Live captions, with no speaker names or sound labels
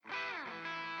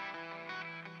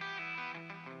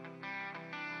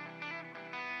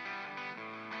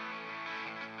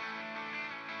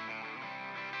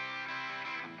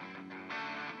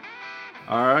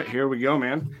All right, here we go,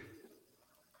 man.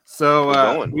 So We're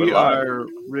going. We're live.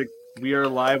 we are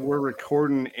live. We're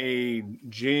recording a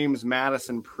James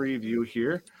Madison preview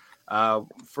here.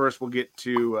 First, we'll get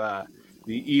to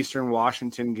the Eastern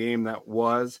Washington game that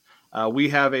was. We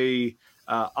have a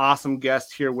awesome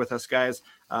guest here with us, guys.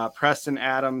 Preston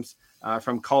Adams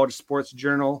from College Sports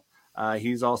Journal.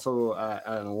 He's also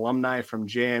an alumni from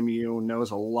JMU.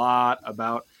 Knows a lot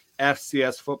about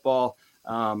FCS football,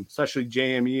 especially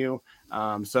JMU.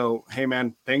 So, hey,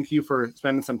 man, thank you for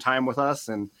spending some time with us.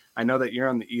 And I know that you're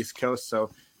on the East Coast,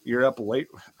 so you're up late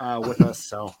with us.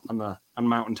 So on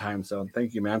Mountain Time. So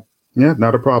thank you, man. Yeah,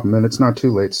 not a problem. And it's not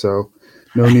too late. So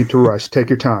no need to rush. Take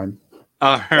your time.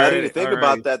 I didn't even think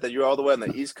about that you're all the way on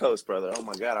the East Coast, brother. Oh,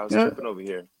 my God. I was tripping over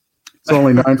here. It's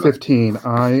only 9:15.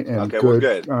 I am okay, good. We're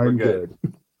good. I'm we're good.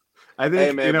 I think,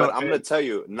 hey, man, but I'm going to tell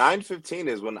you, 9:15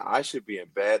 is when I should be in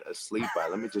bed asleep by.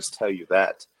 Let me just tell you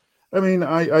that. I mean,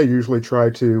 I usually try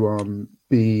to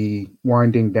be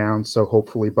winding down, so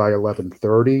hopefully by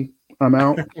 11:30 I'm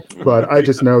out. But I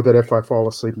just know that if I fall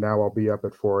asleep now, I'll be up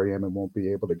at 4 a.m. and won't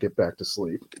be able to get back to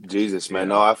sleep. Jesus, man.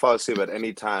 No, I fall asleep at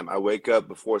any time. I wake up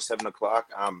before 7 o'clock.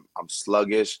 I'm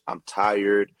sluggish. I'm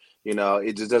tired. You know,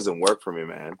 it just doesn't work for me,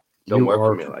 man. Don't work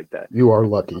for me like that. You are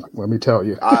lucky, let me tell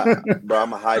you. Bro,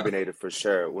 I'm a hibernator for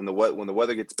sure. When the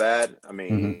weather gets bad, I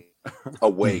mean,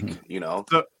 awake, you know.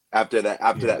 After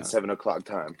that 7 o'clock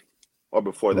time, or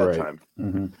before that time.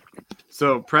 Mm-hmm.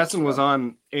 So Preston was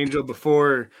on Angel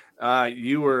before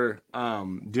you were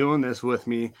doing this with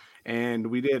me, and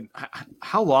we did.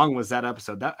 How long was that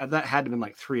episode? That had to have been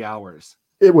like 3 hours.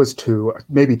 It was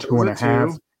maybe two and a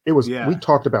half. It was. Yeah. We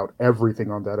talked about everything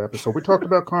on that episode. We talked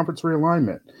about conference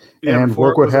realignment, and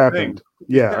look what happened.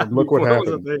 Yeah, look what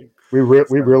happened. We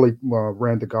really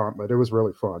ran the gauntlet. It was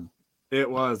really fun. It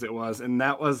was. And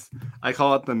that was, I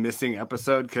call it the missing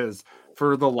episode because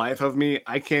for the life of me,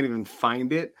 I can't even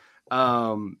find it.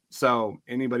 So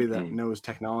anybody that knows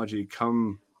technology,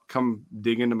 come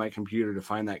dig into my computer to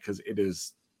find that because it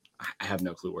is, I have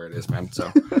no clue where it is, man.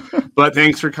 So, but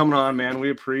thanks for coming on, man.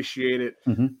 We appreciate it.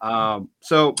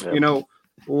 You know,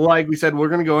 like we said, we're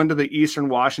going to go into the Eastern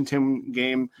Washington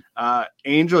game.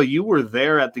 Angel, you were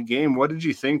there at the game. What did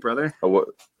you think, brother?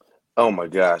 Oh my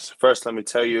gosh. First, let me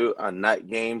tell you, night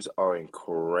games are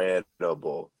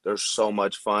incredible. They're so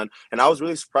much fun. And I was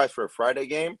really surprised for a Friday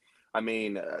game. I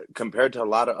mean, compared to a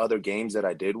lot of other games that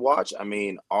I did watch, I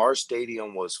mean, our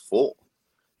stadium was full,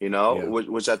 you know,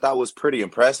 which I thought was pretty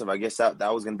impressive. I guess that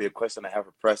was going to be a question I have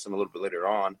for Preston a little bit later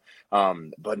on.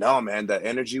 But no, man, the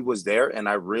energy was there. And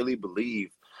I really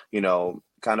believe, you know,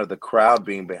 kind of the crowd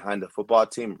being behind the football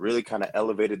team really kind of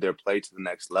elevated their play to the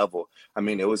next level. I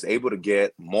mean, it was able to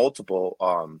get multiple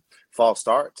false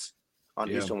starts on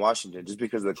Eastern Washington just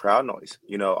because of the crowd noise,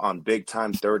 you know, on big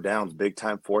time third downs, big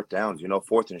time fourth downs, you know,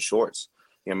 fourth and shorts.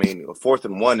 I mean, 4th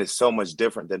and 1 is so much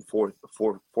different than four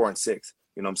and 6.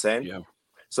 You know what I'm saying? Yeah.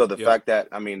 So the fact that,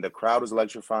 I mean, the crowd was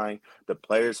electrifying, the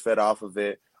players fed off of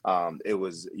it. It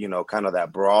was, you know, kind of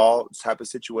that brawl type of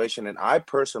situation. And I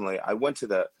personally, I went to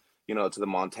the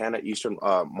Montana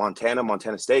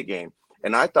State game,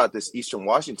 and I thought this Eastern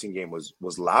Washington game was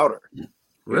louder.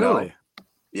 Really? Know?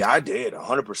 Yeah, I did.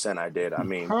 100% I did. I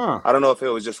mean, I don't know if it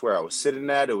was just where I was sitting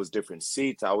at. It was different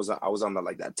seats. I was on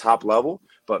the that top level,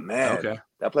 but man,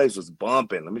 that place was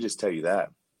bumping. Let me just tell you that.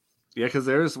 Yeah, because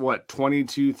there's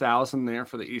 22,000 there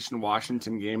for the Eastern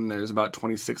Washington game. And there's about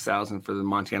 26,000 for the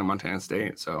Montana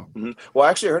State. So, well,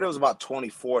 actually, I heard it was about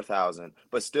 24,000,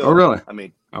 but still. Oh, really? I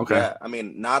mean, yeah, I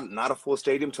mean, not a full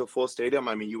stadium to a full stadium.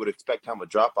 I mean, you would expect kind of a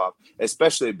drop off,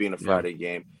 especially being a Friday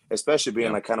game, especially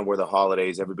being like kind of where the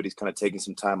holidays, everybody's kind of taking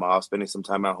some time off, spending some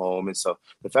time at home, and so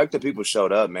the fact that people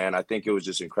showed up, man, I think it was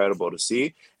just incredible to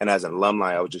see. And as an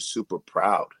alumni, I was just super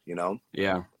proud. You know?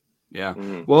 Yeah.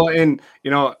 Well, and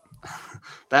you know,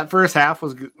 that first half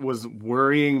was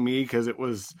worrying me because it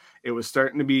was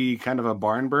starting to be kind of a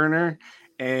barn burner,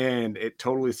 and it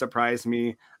totally surprised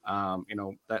me. You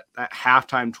know, that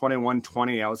halftime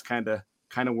 21-20, I was kind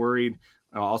of worried.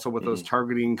 Also with those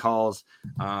targeting calls,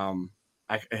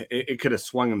 it could have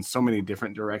swung in so many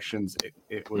different directions.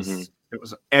 It was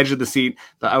edge of the seat.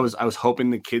 That I was hoping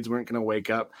the kids weren't going to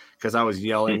wake up because I was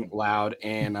yelling loud,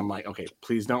 and I'm like, okay,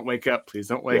 please don't wake up, please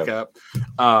don't wake up.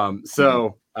 It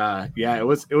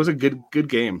was a good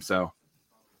game. So,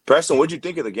 Preston, what'd you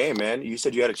think of the game, man? You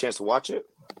said you had a chance to watch it.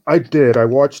 I did. I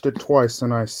watched it twice,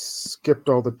 and I skipped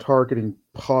all the targeting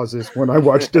pauses when I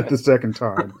watched it the second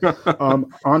time.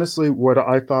 Honestly, what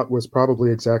I thought was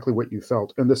probably exactly what you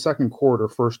felt. In the second quarter,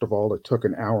 first of all, it took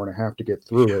an hour and a half to get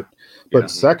through it. But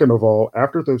second of all,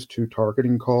 after those two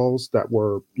targeting calls that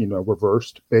were,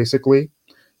 reversed, basically,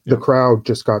 the crowd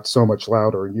just got so much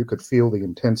louder, and you could feel the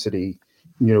intensity,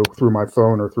 through my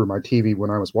phone or through my TV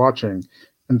when I was watching.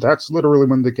 And that's literally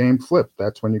when the game flipped.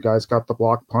 That's when you guys got the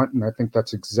block punt. And I think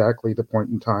that's exactly the point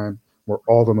in time where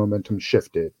all the momentum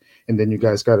shifted. And then you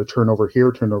guys got a turnover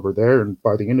here, turnover there. And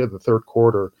by the end of the third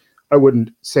quarter, I wouldn't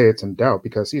say it's in doubt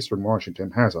because Eastern Washington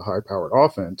has a high-powered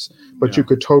offense, but you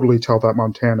could totally tell that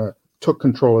Montana took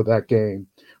control of that game.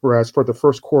 Whereas for the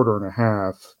first quarter and a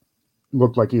half,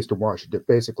 looked like Eastern Washington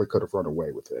basically could have run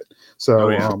away with it. So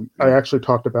I actually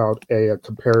talked about a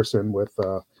comparison with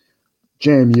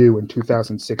JMU in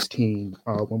 2016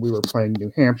 when we were playing New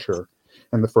Hampshire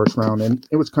in the first round. And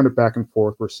it was kind of back and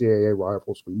forth. We're CAA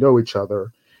rivals. We know each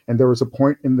other. And there was a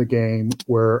point in the game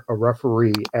where a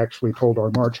referee actually told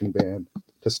our marching band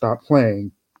to stop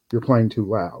playing. You're playing too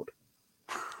loud.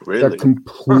 Really? That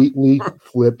completely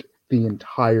flipped the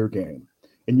entire game.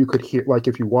 And you could hear, like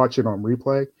if you watch it on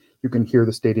replay, you can hear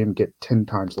the stadium get 10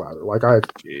 times louder. Like I've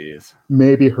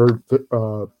maybe heard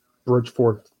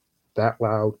Bridgeport that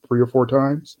loud 3 or 4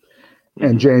 times,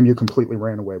 and JMU completely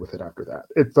ran away with it after that.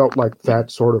 It felt like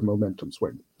that sort of momentum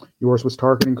swing. Yours was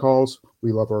targeting calls.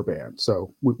 We love our band,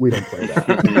 so we don't play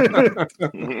that.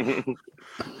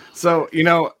 So,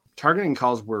 targeting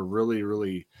calls were really,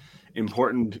 really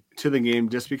important to the game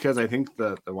just because I think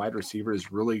the wide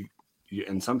receivers really,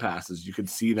 in some passes, you could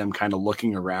see them kind of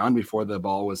looking around before the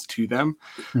ball was to them.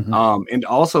 And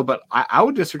also, but I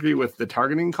would disagree with the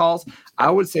targeting calls. I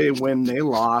would say when they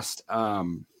lost, I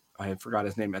forgot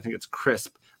his name. I think it's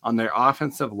Crisp on their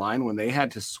offensive line when they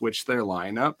had to switch their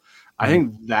lineup. I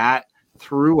think that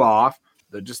threw off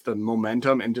the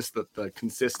momentum and just the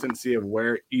consistency of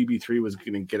where EB3 was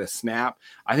going to get a snap.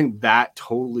 I think that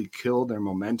totally killed their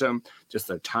momentum, just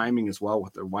their timing as well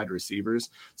with their wide receivers.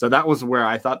 So that was where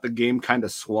I thought the game kind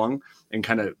of swung and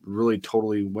kind of really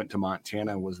totally went to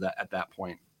Montana was that at that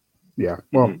point. Yeah.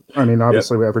 Well, I mean,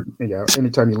 obviously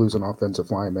anytime you lose an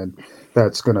offensive lineman,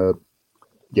 that's going to,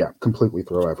 completely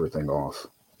throw everything off.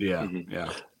 Yeah.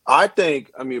 I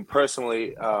think,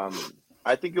 personally,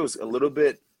 I think it was a little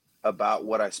bit about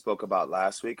what I spoke about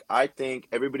last week. I think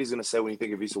everybody's going to say when you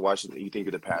think of Eastern Washington, you think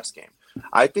of the pass game.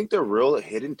 I think the real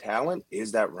hidden talent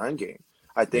is that run game.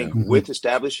 I think with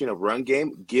establishing a run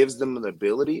game gives them the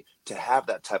ability to have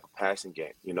that type of passing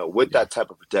game, with that type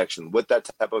of protection, with that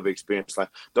type of experience. Like,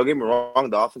 don't get me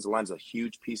wrong, the offensive line is a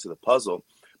huge piece of the puzzle,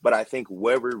 but I think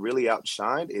where we really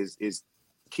outshined is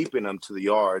keeping them to the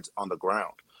yards on the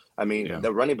ground. I mean,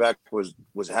 the running back was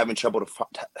having trouble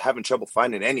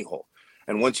finding any hole.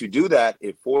 And once you do that,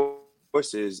 it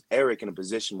forces Eric in a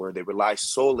position where they rely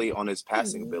solely on his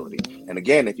passing ability. And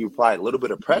again, if you apply a little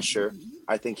bit of pressure,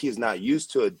 I think he's not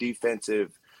used to a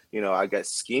defensive,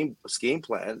 scheme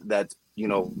plan that,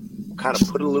 kind of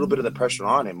put a little bit of the pressure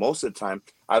on him. Most of the time,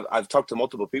 I've talked to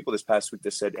multiple people this past week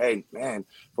that said, hey, man,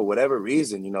 for whatever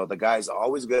reason, the guy's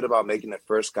always good about making the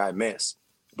first guy miss.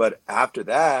 But after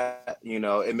that,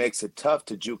 it makes it tough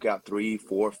to juke out 3,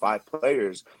 4, 5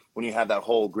 players when you have that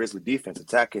whole Grizzly defense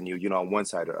attacking you, on one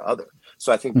side or the other.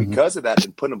 So I think because of that,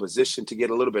 and put in a position to get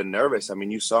a little bit nervous. I mean,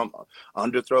 you saw him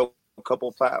overthrow a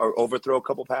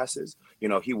couple passes.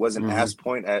 He wasn't as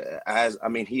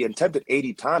he attempted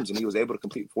 80 times and he was able to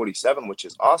complete 47, which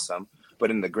is awesome. But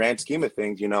in the grand scheme of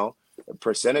things,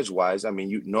 percentage wise,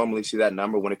 you normally see that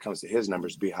number when it comes to his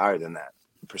numbers be higher than that.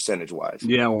 Percentage wise.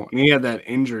 Yeah, well, he had that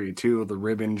injury too, the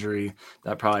rib injury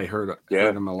that probably hurt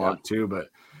him a lot too. But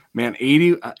man,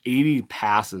 80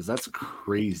 passes, that's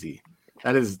crazy.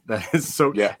 That is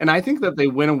so. And I think that they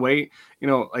went away,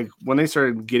 like when they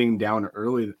started getting down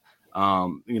early,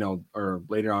 or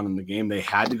later on in the game, they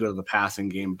had to go to the passing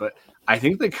game. But I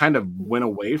think they kind of went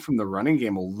away from the running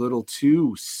game a little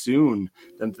too soon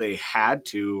than they had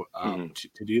to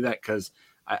do that because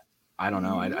I don't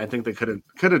know. I think they could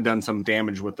have done some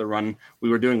damage with the run. We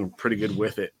were doing pretty good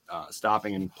with it,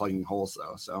 stopping and plugging holes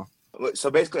though. So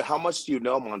basically, how much do you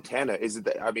know Montana? Is it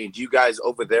that, do you guys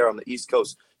over there on the East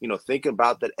Coast, thinking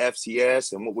about that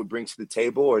FCS and what we bring to the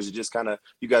table, or is it just kind of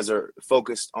you guys are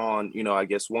focused on, I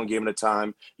guess one game at a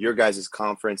time, your guys'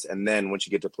 conference, and then once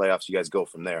you get to playoffs, you guys go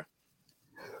from there?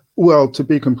 Well, to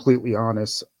be completely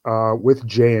honest, with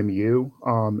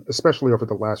JMU, especially over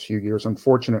the last few years,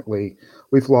 unfortunately,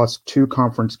 we've lost 2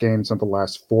 conference games in the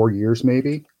last 4 years,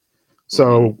 maybe.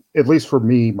 So at least for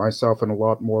me, myself, and a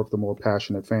lot more of the more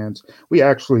passionate fans, we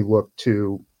actually look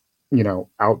to,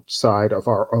 outside of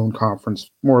our own conference,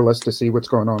 more or less to see what's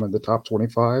going on in the top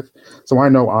 25. So I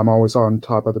know I'm always on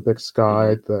top of the Big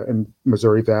Sky, in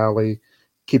Missouri Valley,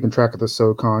 keeping track of the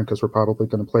SoCon because we're probably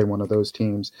going to play one of those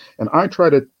teams. And I try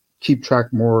to keep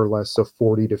track more or less of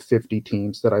 40 to 50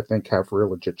 teams that I think have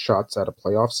real legit shots at a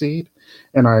playoff seed.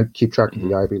 And I keep track of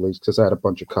the Ivy Leagues because I had a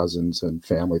bunch of cousins and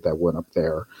family that went up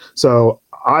there. So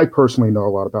I personally know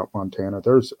a lot about Montana.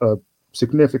 There's a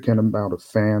significant amount of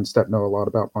fans that know a lot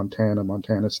about Montana,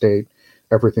 Montana State,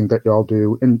 everything that y'all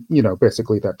do, and,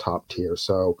 basically that top tier.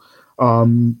 So,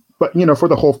 but, for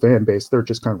the whole fan base, they're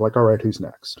just kind of like, all right, who's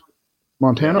next?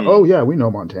 Montana? Oh, yeah, we know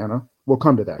Montana. We'll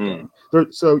come to that game.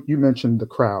 So you mentioned the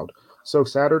crowd. So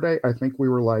Saturday, I think we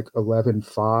were like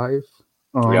 11-5.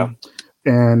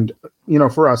 And,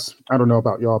 for us, I don't know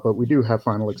about y'all, but we do have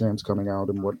final exams coming out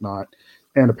and whatnot.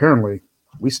 And apparently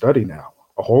we study now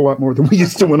a whole lot more than we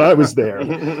used to when I was there.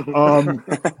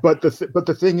 But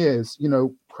the thing is,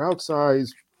 crowd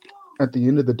size at the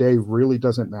end of the day really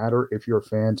doesn't matter if your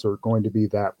fans are going to be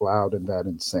that loud and that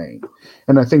insane.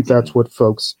 And I think that's what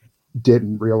folks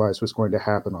didn't realize was going to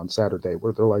happen on Saturday,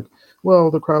 where they're like, well,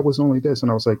 the crowd was only this.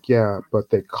 And I was like, yeah, but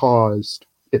they caused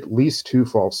at least 2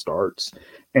 false starts.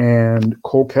 And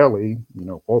Cole Kelly,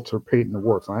 Walter Payton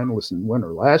Award finalist and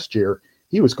winner last year,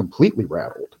 he was completely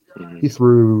rattled. He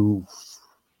threw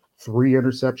 3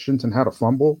 interceptions and had a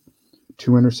fumble,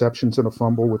 2 interceptions and a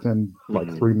fumble within like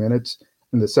 3 minutes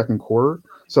in the second quarter.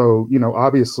 So,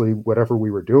 obviously whatever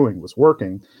we were doing was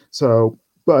working. So,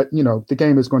 but, the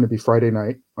game is going to be Friday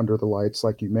night under the lights,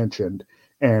 like you mentioned.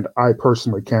 And I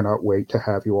personally cannot wait to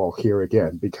have you all here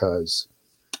again because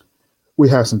we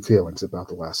have some feelings about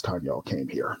the last time y'all came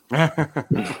here.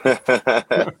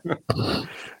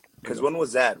 Because when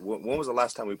was that? When was the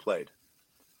last time we played?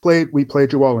 We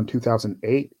played you all in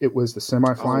 2008. It was the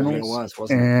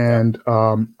semifinals. And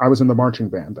I was in the marching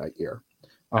band that year.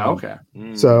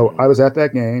 So I was at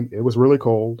that game. It was really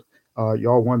cold.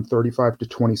 Y'all won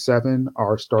 35-27.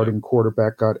 Our starting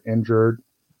quarterback got injured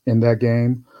in that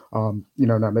game.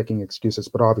 Not making excuses,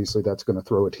 but obviously that's going to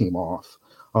throw a team off.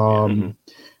 And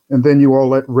then you all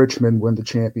let Richmond win the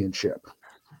championship.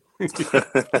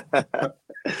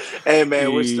 Hey,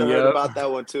 man, we're still hurt about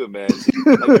that one too, man.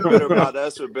 Like, you're bitter about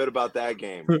us, we're bitter about that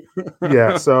game.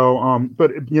 Yeah, so,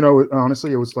 but,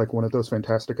 honestly, it was like one of those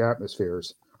fantastic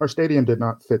atmospheres. Our stadium did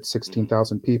not fit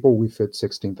 16,000 people. We fit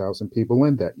 16,000 people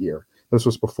in that year. This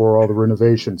was before all the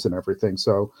renovations and everything.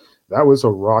 So that was a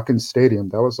rocking stadium.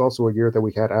 That was also a year that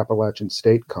we had Appalachian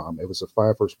State come. It was a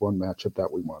 5-1 matchup that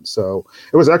we won. So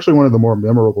it was actually one of the more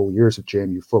memorable years of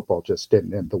JMU football. Just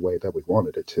didn't end the way that we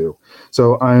wanted it to.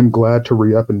 So I'm glad to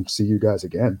re-up and see you guys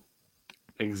again.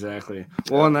 Exactly.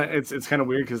 Well, and it's kind of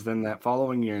weird because then that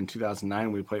following year in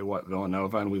 2009, we play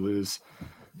Villanova, and we lose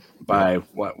by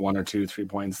 1 or 2, 3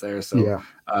 points there. So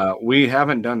we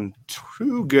haven't done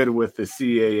too good with the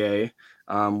CAA,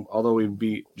 although we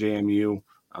beat JMU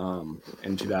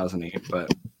in 2008.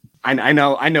 But I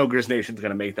know Grizz Nation's going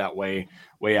to make that way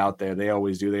out there. They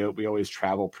always do. We always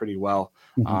travel pretty well.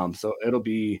 So it'll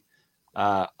be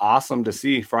awesome to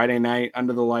see Friday night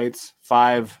under the lights,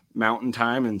 5 Mountain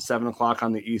Time and 7 o'clock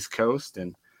on the East Coast.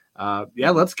 And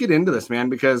let's get into this, man,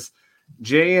 because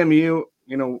JMU,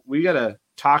 we got to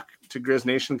talk to Grizz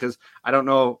Nation because I don't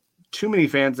know too many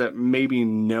fans that maybe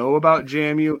know about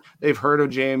JMU. They've heard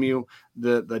of JMU.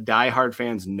 The diehard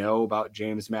fans know about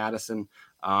James Madison.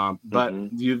 But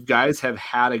you guys have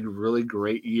had a really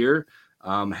great year,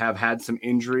 have had some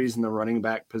injuries in the running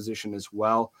back position as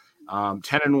well.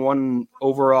 10-1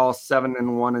 overall,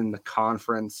 7-1 in the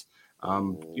conference.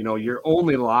 Your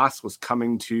only loss was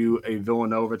coming to a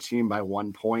Villanova team by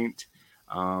 1 point.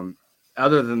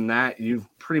 Other than that, you've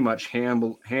pretty much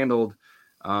handled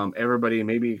everybody,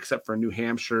 maybe except for New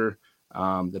Hampshire,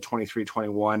 the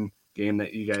 23-21 game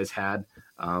that you guys had.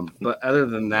 But other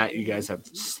than that, you guys have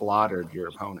slaughtered your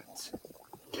opponents.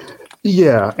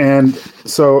 Yeah, and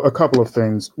so a couple of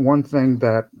things. One thing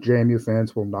that JMU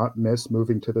fans will not miss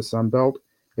moving to the Sun Belt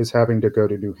is having to go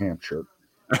to New Hampshire,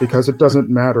 because it doesn't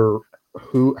matter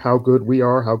how good we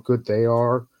are, how good they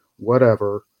are,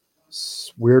 whatever.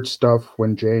 Weird stuff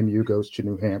when JMU goes to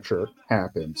New Hampshire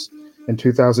happens. In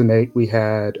 2008, we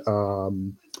had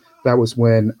that was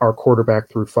when our quarterback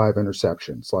threw 5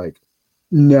 interceptions. Like,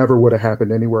 never would have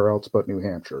happened anywhere else but New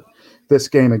Hampshire. This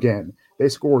game again, they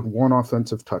scored 1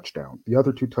 offensive touchdown. The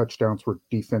other 2 touchdowns were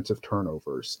defensive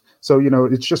turnovers. So,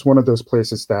 it's just one of those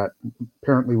places that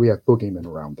apparently we have boogeymen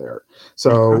around there.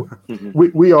 So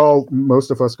we all,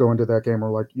 most of us go into that game,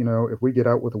 we're like, if we get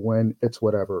out with a win, it's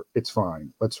whatever. It's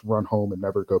fine. Let's run home and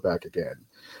never go back again.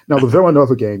 Now, the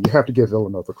Villanova game, you have to give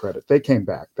Villanova credit. They came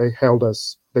back. They held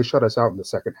us. They shut us out in the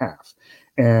second half.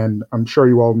 And I'm sure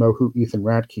you all know who Ethan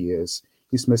Radke is.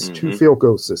 He's missed 2 field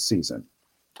goals this season.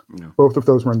 No. Both of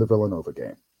those were in the Villanova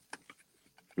game.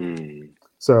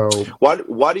 So why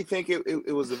do you think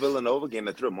it was the Villanova game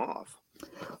that threw him off?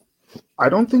 I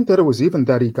don't think that it was even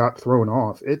that he got thrown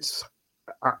off. It's,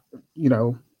 you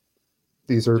know,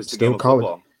 these are Just a still game of college.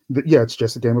 football. Yeah, it's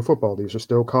just a game of football. These are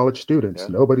still college students. Yeah.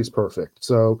 Nobody's perfect.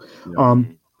 So,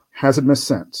 hasn't missed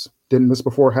since. Didn't miss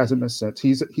before. Hasn't missed since.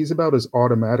 He's about as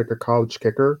automatic a college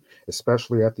kicker,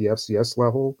 especially at the FCS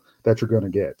level, that you're going to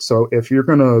get. So if you're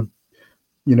going to,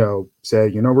 say,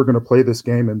 we're going to play this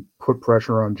game and put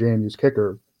pressure on JMU's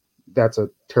kicker, that's a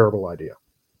terrible idea.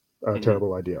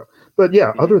 Terrible idea. But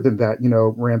yeah, other than that,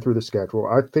 ran through the schedule.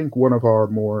 I think one of our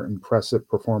more impressive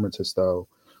performances, though,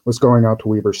 was going out to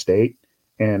Weber State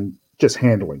and just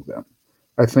handling them.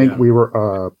 I think we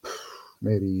were up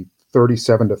maybe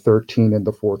 37-13 in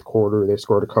the fourth quarter. They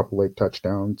scored a couple late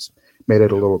touchdowns, made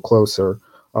it a little closer.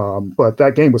 But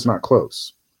that game was not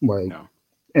close.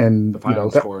 And the final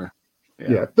score.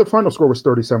 Yeah, the final score was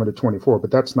 37-24, but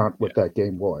that's not what that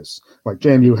game was. Like,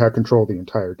 JMU had control the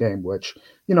entire game, which,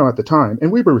 at the time,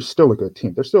 and Weber was still a good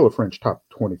team. They're still a fringe top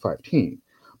 25 team,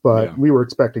 but we were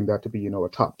expecting that to be, a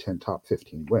top 10, top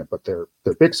 15 win. But their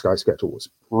Big Sky schedule was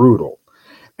brutal.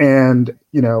 And,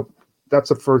 that's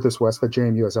the furthest west that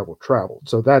JMU has ever traveled.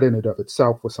 So that in and of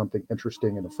itself was something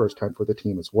interesting and the first time for the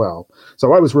team as well.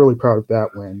 So I was really proud of that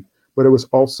win. But it was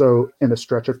also in a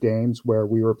stretch of games where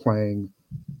we were playing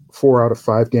 4 out of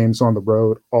 5 games on the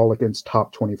road, all against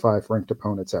top 25 ranked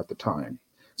opponents at the time.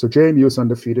 So JMU is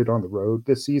undefeated on the road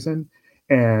this season,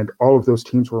 and all of those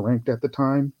teams were ranked at the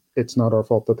time. It's not our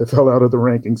fault that they fell out of the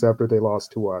rankings after they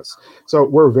lost to us. So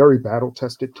we're a very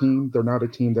battle-tested team. They're not a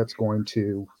team that's going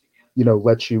to,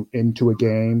 let you into a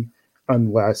game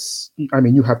unless,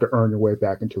 you have to earn your way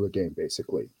back into a game,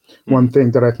 basically. One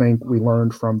thing that I think we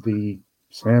learned from the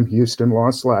Sam Houston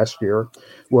loss last year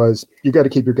was you got to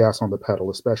keep your gas on the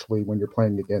pedal, especially when you're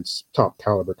playing against top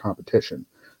caliber competition.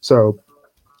 So,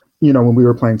 when we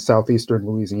were playing Southeastern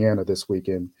Louisiana this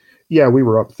weekend, we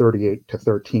were up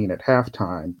 38-13 at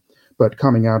halftime, but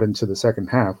coming out into the second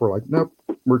half, we're like, nope,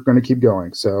 we're going to keep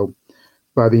going. So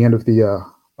by the end of the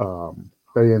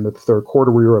third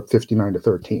quarter, we were up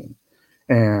 59-13,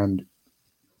 and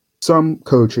some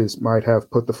coaches might have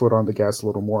put the foot on the gas a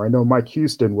little more. I know Mike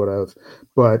Houston would have,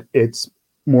 but it's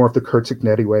more of the Kurt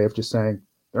Cignetti way of just saying,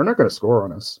 they're not going to score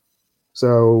on us.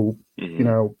 So,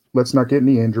 let's not get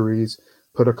any injuries,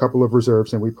 put a couple of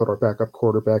reserves in. We put our backup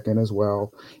quarterback in as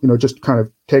well, just kind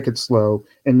of take it slow.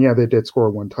 And they did score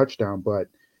 1 touchdown, but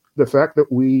the fact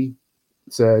that we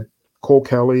said Cole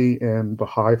Kelly and the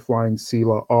high-flying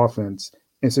Sela offense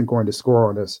isn't going to score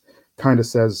on us kind of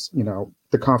says,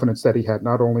 the confidence that he had,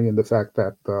 not only in the fact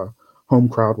that the home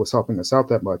crowd was helping us out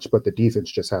that much, but the defense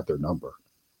just had their number.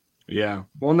 Yeah.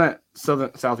 Well, in that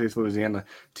Southeast Louisiana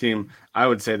team, I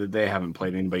would say that they haven't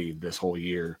played anybody this whole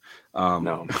year.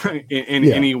 No.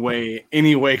 in any way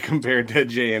compared to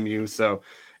JMU. So,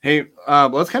 hey,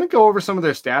 let's kind of go over some of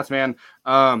their stats, man.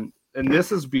 And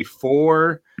this is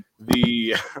before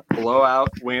the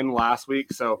blowout win last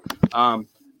week. So,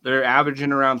 they're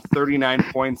averaging around 39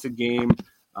 points a game.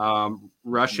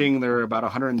 Rushing, they're about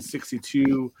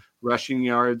 162 rushing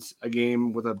yards a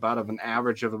game with about an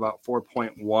average of about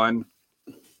 4.1.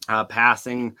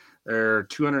 Passing, they're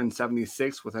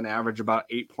 276 with an average about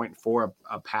 8.4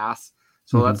 a pass.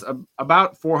 So that's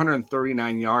about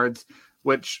 439 yards,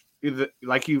 which,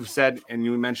 like you've said and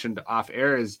you mentioned off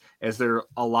air, is they're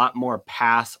a lot more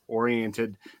pass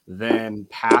oriented than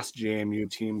past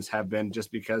JMU teams have been,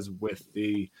 just because with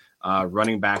the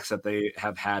running backs that they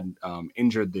have had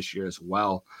injured this year as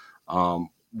well,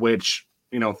 which,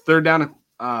 third down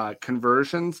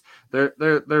conversions, they're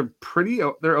pretty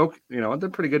good,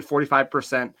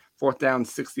 45%, fourth down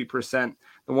 60%.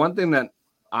 The one thing that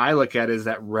I look at is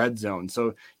that red zone.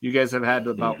 So you guys have had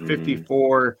about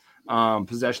 54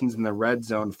 possessions in the red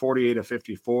zone, 48 of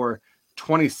 54.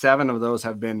 27 of those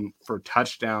have been for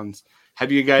touchdowns.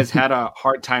 Have you guys had a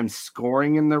hard time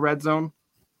scoring in the red zone?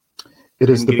 It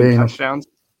is the bane touchdowns.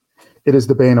 It is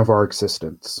the bane of our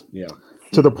existence. Yeah.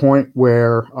 To the point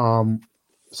where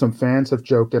some fans have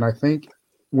joked, and I think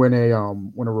when a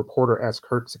reporter asked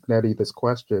Kurt Cignetti this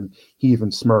question, he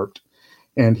even smirked,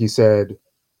 and he said,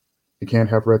 "You can't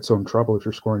have red zone trouble if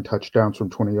you're scoring touchdowns from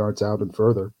 20 yards out and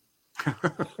further."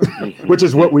 which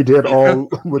is what we did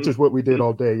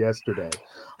all day yesterday.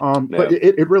 But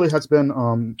it really has been,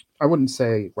 I wouldn't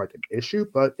say like an issue,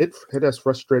 but it has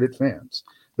frustrated fans.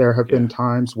 There have been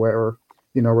times where,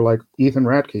 we're like, Ethan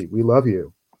Radke, we love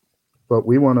you, but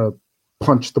we want to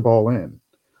punch the ball in.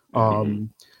 And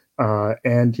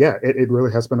it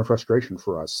really has been a frustration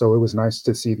for us. So it was nice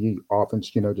to see the offense,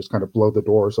 just kind of blow the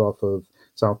doors off of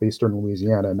Southeastern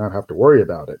Louisiana and not have to worry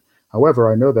about it.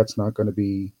 However, I know that's not going to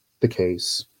be the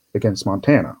case against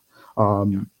Montana.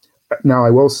 Now, I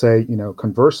will say,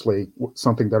 conversely,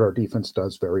 something that our defense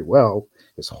does very well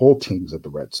is hold teams at the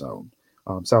red zone.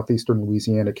 Southeastern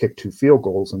Louisiana kicked 2 field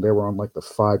goals, and they were on like the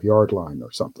 5-yard line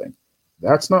or something.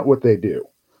 That's not what they do.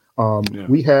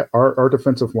 We had our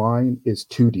defensive line is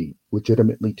too deep,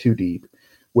 legitimately too deep,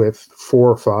 with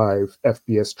 4 or 5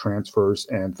 FBS transfers,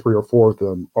 and 3 or 4 of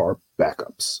them are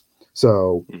backups.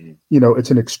 So,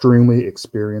 it's an extremely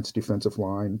experienced defensive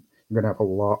line. You're going to have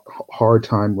a hard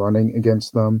time running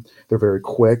against them. They're very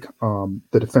quick.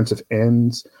 The defensive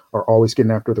ends are always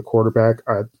getting after the quarterback.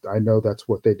 I know that's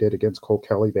what they did against Cole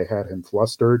Kelly. They had him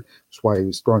flustered. That's why he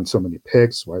was throwing so many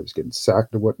picks, why he was getting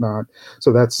sacked and whatnot.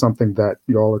 So that's something that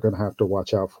y'all are going to have to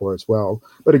watch out for as well.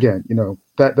 But again,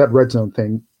 that red zone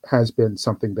thing has been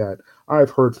something that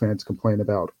I've heard fans complain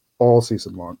about all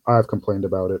season long. I've complained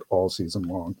about it all season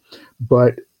long.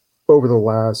 But over the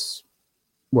last,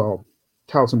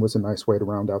 Towson was a nice way to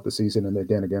round out the season. And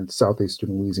again, against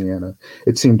Southeastern Louisiana,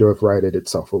 it seemed to have righted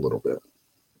itself a little bit.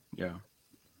 Yeah.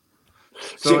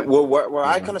 So, where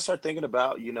I kind of start thinking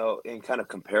about, in kind of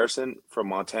comparison from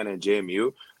Montana and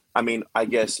JMU, I mean, I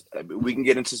guess we can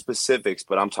get into specifics,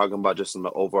 but I'm talking about just in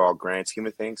the overall grand scheme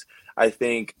of things. I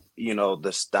think,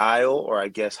 the style, or I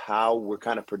guess how we're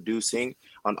kind of producing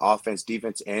on offense,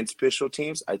 defense, and special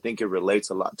teams, I think it relates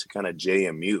a lot to kind of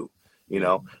JMU.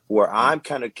 Where I'm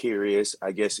kind of curious,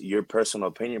 I guess, your personal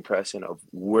opinion, Preston, of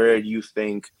where you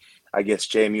think, I guess,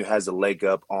 JMU has a leg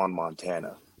up on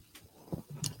Montana.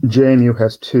 JMU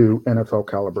has 2 NFL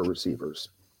caliber receivers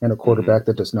and a quarterback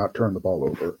that does not turn the ball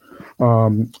over.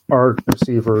 Our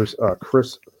receivers,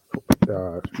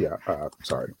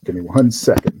 sorry, give me 1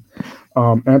 second.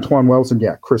 Antoine Wells and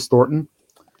Chris Thornton.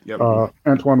 Yep.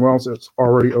 Antoine Wells is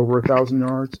already over 1,000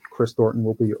 yards. Chris Thornton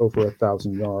will be over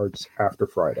 1,000 yards after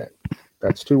Friday.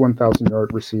 That's 2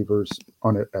 1,000-yard receivers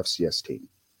on an FCS team.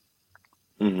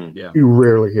 Yeah. You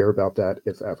rarely hear about that,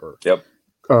 if ever. Yep.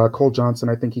 Cole Johnson,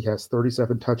 I think he has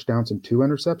 37 touchdowns and 2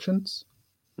 interceptions.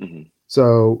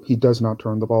 So he does not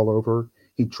turn the ball over.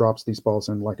 He drops these balls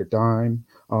in like a dime.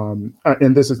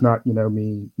 And this is not,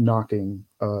 me knocking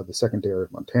the secondary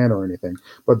of Montana or anything,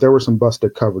 but there were some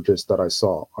busted coverages that I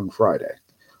saw on Friday.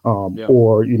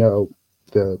 Or,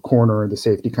 the corner and the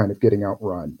safety kind of getting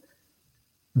outrun.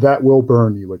 That will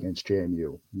burn you against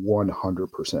JMU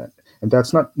 100%. And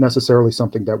that's not necessarily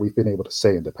something that we've been able to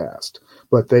say in the past.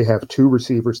 But they have 2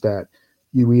 receivers that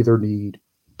you either need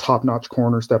top-notch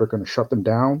corners that are going to shut them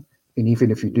down, and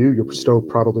even if you do, you're still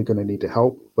probably going to need to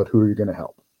help, but who are you going to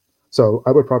help? So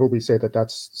I would probably say that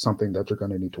that's something that you're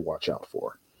going to need to watch out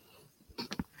for.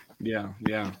 Yeah.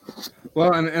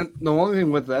 Well, and the only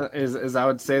thing with that is I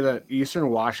would say that Eastern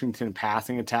Washington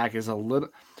passing attack is a little,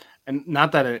 and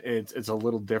not that it's a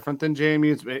little different than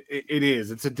JMU's, but it is.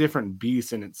 It's a different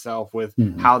beast in itself with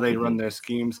how they run their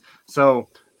schemes. So,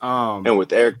 and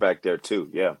with Eric back there too,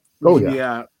 yeah. Oh yeah.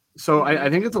 Yeah. So I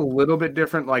think it's a little bit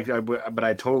different. But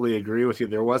I totally agree with you.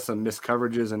 There was some missed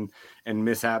coverages and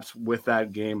mishaps with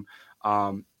that game.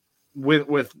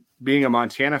 With being a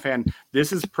Montana fan,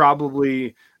 this is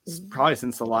probably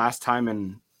since the last time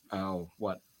in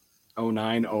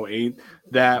 09, 08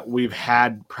 that we've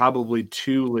had probably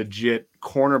 2 legit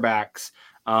cornerbacks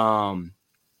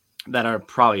that are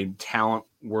probably talent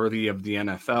worthy of the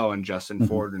NFL, and Justin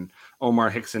Ford and Omar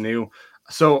Hicksanu.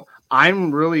 So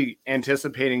I'm really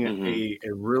anticipating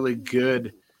a really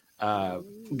good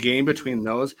game between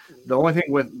those. The only thing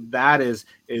with that is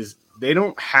they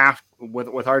don't have,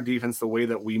 with our defense, the way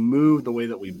that we move, the way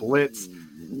that we blitz,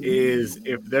 is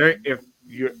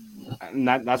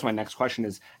that's my next question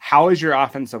is, how is your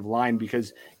offensive line?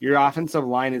 Because your offensive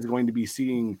line is going to be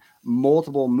seeing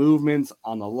multiple movements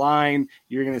on the line.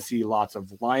 You're going to see lots of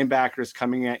linebackers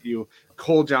coming at you.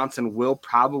 Cole Johnson will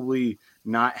probably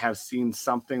not have seen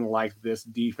something like this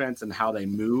defense and how they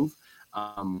move.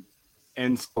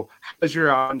 And so how is your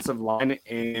offensive line,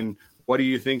 and what do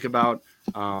you think about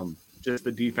just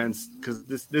the defense? Because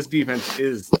this defense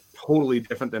is totally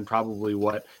different than probably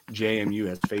what JMU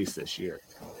has faced this year.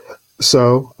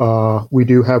 So we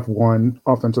do have one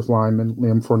offensive lineman,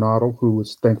 Liam Fornadel, who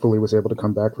thankfully was able to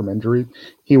come back from injury.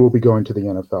 He will be going to the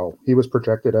NFL. He was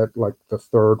projected at like the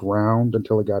 3rd round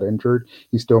until he got injured.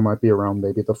 He still might be around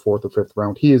maybe the 4th or 5th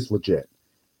round. He is legit.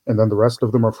 And then the rest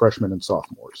of them are freshmen and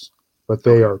sophomores. But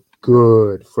they are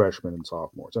good freshmen and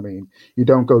sophomores. I mean, you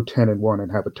don't go 10-1 and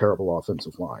have a terrible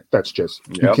offensive line. That's just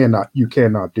you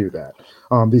cannot do that.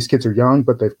 These kids are young,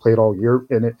 but they've played all year.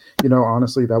 And it,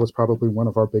 honestly, that was probably one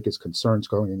of our biggest concerns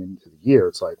going into the year.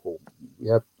 It's like, well, we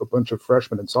have a bunch of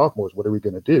freshmen and sophomores. What are we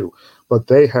going to do? But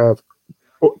they have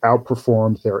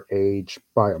outperformed their age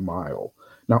by a mile.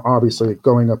 Now, obviously,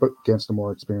 going up against a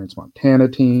more experienced Montana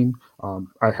team,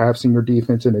 I have seen your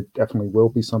defense, and it definitely will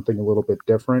be something a little bit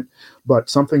different. But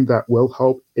something that will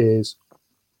help is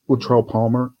Latrell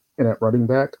Palmer in at running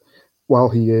back. While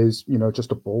he is,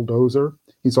 just a bulldozer,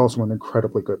 he's also an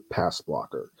incredibly good pass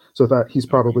blocker. So that he's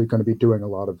probably going to be doing a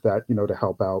lot of that, to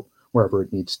help out wherever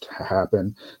it needs to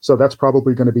happen. So that's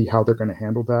probably going to be how they're going to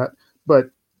handle that. But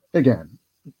again,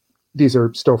 these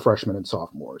are still freshmen and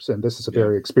sophomores, and this is a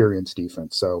very experienced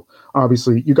defense. So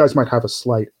obviously, you guys might have a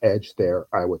slight edge there,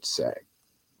 I would say.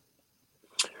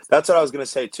 That's what I was going to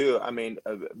say too. I mean,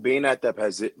 being at that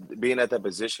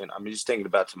position, I'm just thinking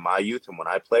about to my youth and when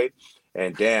I played,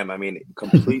 and damn, I mean,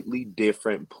 completely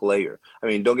different player. I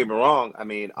mean, don't get me wrong. I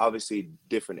mean, obviously,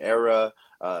 different era,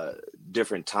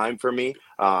 different time for me,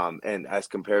 and as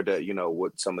compared to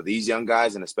what some of these young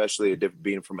guys, and especially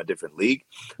being from a different league.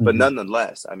 But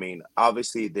nonetheless, I mean,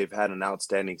 obviously, they've had an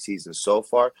outstanding season so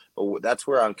far. But that's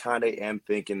where I'm kind of am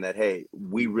thinking that, hey,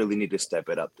 we really need to step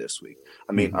it up this week.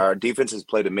 I mean, our defense has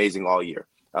played amazing all year.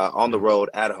 On the road,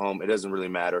 at home, it doesn't really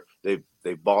matter.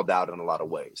 They've balled out in a lot of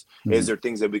ways. Is there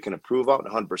things that we can improve on?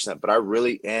 100%. But I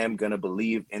really am going to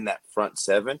believe in that front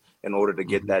seven in order to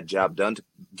get that job done, to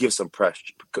give some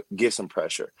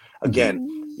pressure.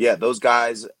 Again, those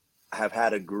guys have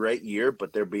had a great year,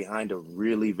 but they're behind a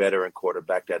really veteran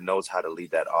quarterback that knows how to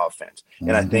lead that offense.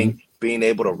 And I think being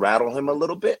able to rattle him a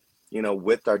little bit,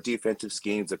 with our defensive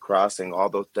schemes, the crossing, all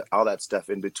that stuff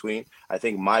in between, I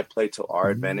think might play to our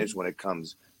advantage when it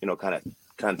comes, kind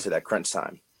of to that crunch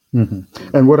time.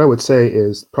 And what I would say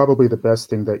is probably the best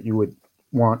thing that you would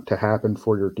want to happen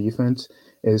for your defense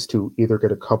is to either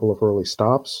get a couple of early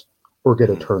stops or get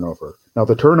a turnover. Now,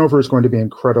 the turnover is going to be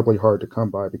incredibly hard to come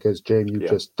by because JMU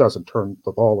just doesn't turn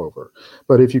the ball over.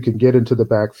 But if you can get into the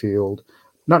backfield,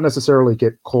 not necessarily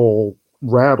get Cole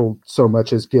rattled so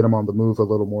much as get him on the move a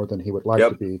little more than he would like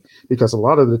to be, because a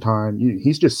lot of the time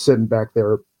he's just sitting back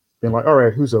there being like, all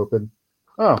right, who's open?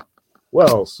 Oh,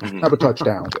 Wells, have a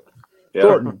touchdown.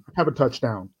 Thornton, have a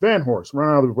touchdown. Van Horst,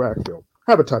 run out of the backfield,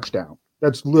 have a touchdown.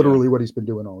 That's literally what he's been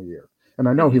doing all year. And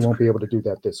I know he won't be able to do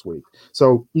that this week.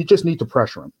 So you just need to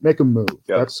pressure him, make him move.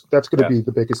 That's going to be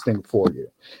the biggest thing for you.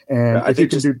 And if you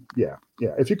can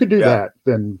if you could do that,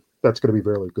 then that's going to be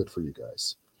really good for you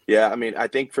guys. Yeah, I mean, I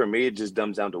think for me, it just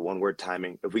comes down to one word: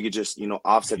 timing. If we could just,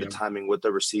 offset the timing with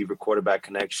the receiver quarterback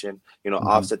connection,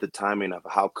 offset the timing of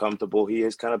how comfortable he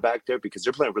is kind of back there, because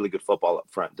they're playing really good football up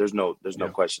front. There's no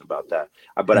question about that.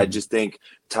 But I just think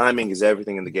timing is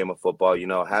everything in the game of football,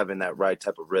 having that right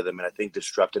type of rhythm. And I think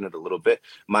disrupting it a little bit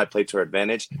might play to our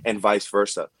advantage, and vice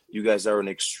versa. You guys are an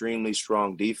extremely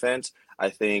strong defense. I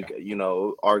think,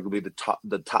 arguably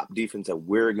the top defense that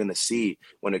we're going to see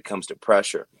when it comes to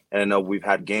pressure. And I know we've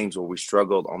had games where we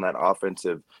struggled on that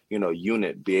offensive,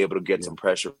 unit, be able to get some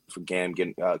pressure for Cam,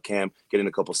 getting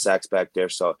a couple sacks back there.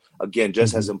 So again,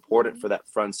 just as important for that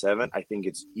front seven, I think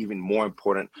it's even more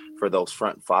important for those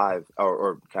front five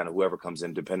or kind of whoever comes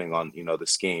in, depending on, the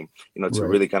scheme, to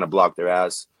really kind of block their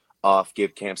ass off,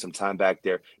 give Cam some time back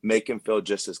there, make him feel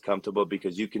just as comfortable,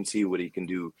 because you can see what he can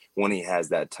do when he has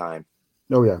that time.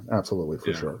 Oh yeah, absolutely,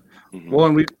 for sure. Well,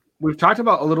 and we've talked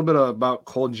about a little bit about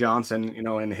Cole Johnson,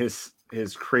 and his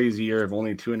crazy year of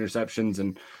only 2 interceptions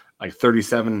and like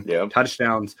 37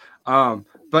 touchdowns.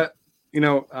 But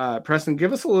Preston,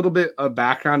 give us a little bit of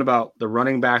background about the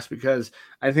running backs, because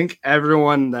I think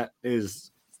everyone that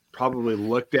is probably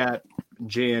looked at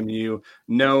JMU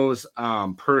knows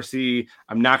Percy.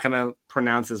 I'm not going to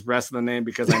pronounce his rest of the name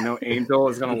because I know Angel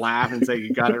is going to laugh and say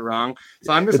you got it wrong.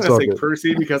 So I'm just going to say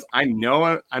Percy because I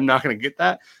know I'm not going to get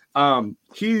that.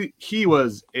 He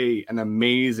was an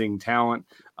amazing talent.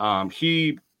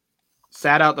 He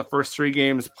sat out the first 3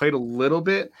 games, played a little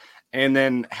bit, and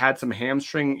then had some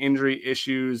hamstring injury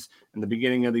issues in the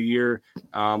beginning of the year.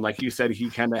 Like you said,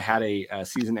 he kind of had a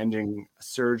season-ending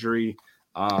surgery.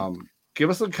 Give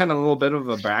us a little bit of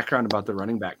a background about the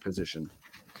running back position.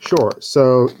 Sure.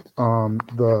 So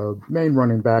the main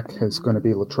running back is going to be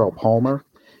Latrell Palmer,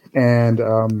 and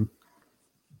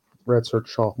redshirt,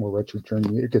 sophomore, redshirt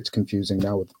junior. It gets confusing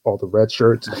now with all the red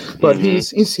shirts, but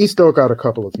he's still got a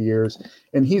couple of years,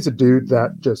 and he's a dude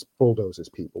that just bulldozes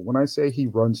people. When I say he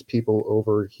runs people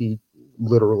over, he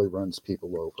literally runs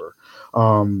people over.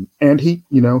 And he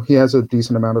has a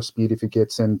decent amount of speed if he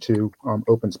gets into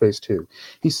open space too.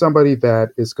 He's somebody that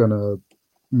is going to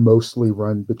mostly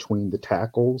run between the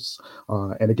tackles,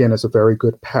 and again, is a very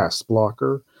good pass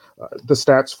blocker. The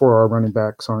stats for our running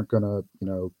backs aren't going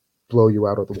to, blow you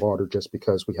out of the water just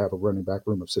because we have a running back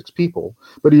room of 6 people,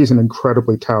 but he's an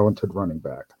incredibly talented running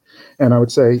back. And I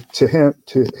would say to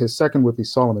his second would be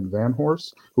Solomon Van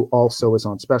Horst, who also is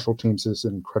on special teams, is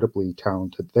incredibly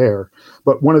talented there.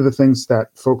 But one of the things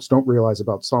that folks don't realize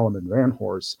about Solomon Van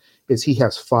Horst is he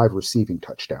has 5 receiving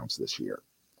touchdowns this year.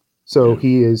 So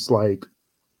he is like,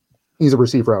 he's a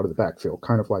receiver out of the backfield,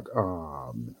 kind of like,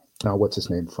 now what's his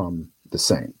name from the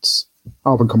Saints?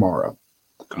 Alvin Kamara.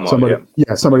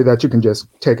 Somebody that you can just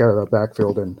take out of the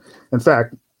backfield. And in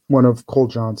fact, one of Cole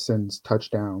Johnson's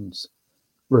touchdowns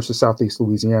versus Southeast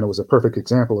Louisiana was a perfect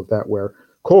example of that, where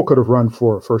Cole could have run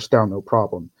for a first down, no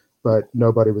problem, but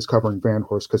nobody was covering Van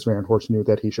Horst because Van Horst knew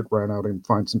that he should run out and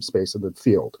find some space in the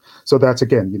field. So that's,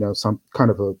 again, some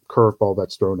kind of a curveball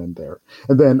that's thrown in there.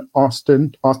 And then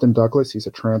Austin Douglas, he's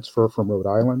a transfer from Rhode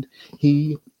Island.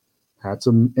 He had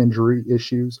some injury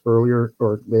issues earlier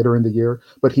or later in the year,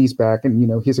 but he's back,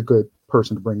 and he's a good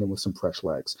person to bring in with some fresh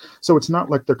legs. So it's not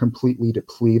like they're completely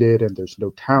depleted and there's no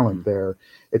talent there.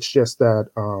 It's just that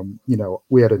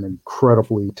we had an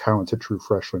incredibly talented true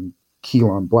freshman,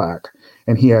 Keelan Black,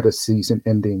 and he had a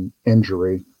season-ending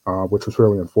injury, which was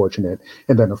really unfortunate.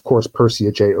 And then, of course,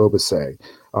 Percy J. Obase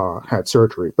had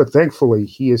surgery, but thankfully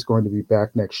he is going to be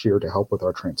back next year to help with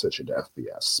our transition to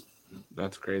FBS.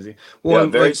 That's crazy. Well,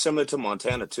 very similar to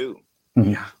Montana too.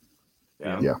 Yeah.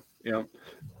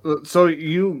 So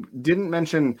you didn't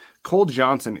mention Cole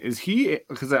Johnson. Is he?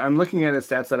 Because I'm looking at his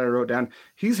stats that I wrote down.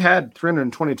 He's had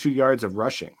 322 yards of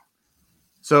rushing.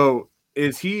 So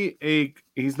is he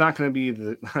he's not going to be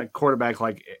the quarterback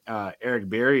like Eric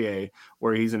Berrier,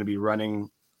 where he's going to be running.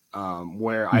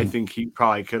 Where I think he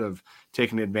probably could have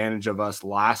taken advantage of us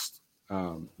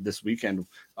this weekend,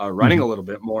 running a little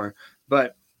bit more,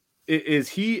 but. Is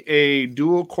he a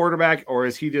dual quarterback, or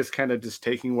is he just kind of just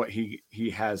taking what he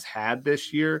has had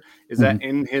this year? Is that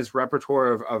in his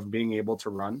repertoire of being able to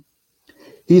run?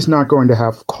 He's not going to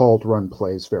have called run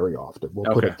plays very often.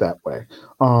 We'll put it that way.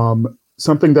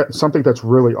 Something that's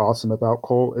really awesome about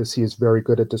Cole is he is very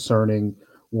good at discerning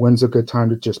when's a good time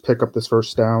to just pick up this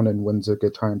first down and when's a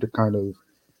good time to kind of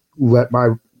let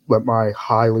my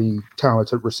highly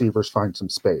talented receivers find some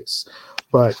space.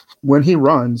 But when he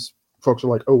runs, folks are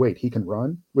like, oh, wait, he can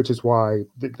run, which is why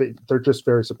they're just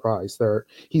very surprised.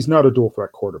 He's not a dual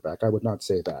threat quarterback. I would not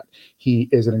say that. He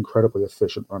is an incredibly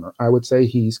efficient runner. I would say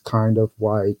he's kind of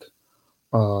like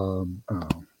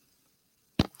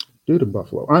dude in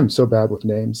Buffalo. I'm so bad with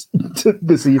names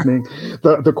this evening.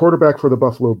 The quarterback for the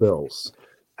Buffalo Bills.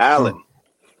 Allen,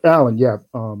 yeah.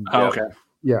 Okay.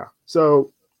 Yeah.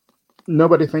 So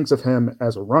nobody thinks of him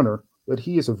as a runner, but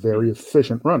he is a very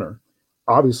efficient runner.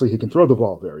 Obviously, he can throw the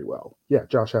ball very well. Yeah,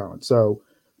 Josh Allen. So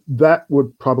that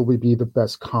would probably be the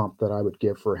best comp that I would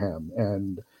give for him.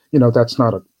 And, that's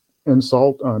not an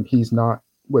insult. He's not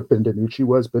what Ben DiNucci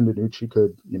was. Ben DiNucci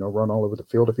could, run all over the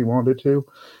field if he wanted to.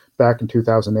 Back in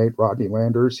 2008, Rodney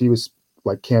Landers, he was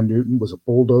like Cam Newton, was a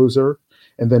bulldozer.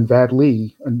 And then Vad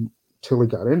Lee, until he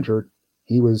got injured,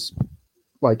 he was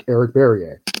like Eric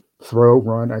Berrier. Throw,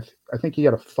 run. I think he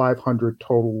had a 500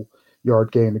 total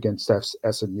yard game against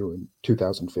SMU in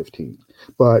 2015.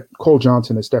 But Cole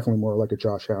Johnson is definitely more like a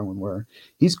Josh Allen, where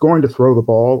he's going to throw the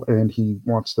ball and he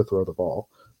wants to throw the ball,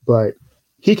 but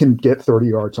he can get 30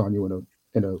 yards on you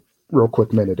in a real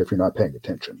quick minute if you're not paying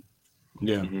attention.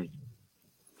 Yeah.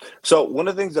 So one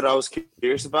of the things that I was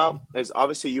curious about is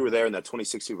obviously you were there in that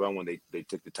 2016 run when they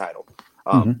took the title.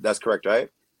 That's correct, right?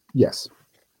 Yes.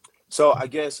 So I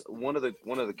guess one of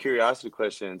the curiosity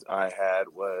questions I had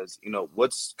was,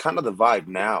 what's kind of the vibe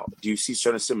now? Do you see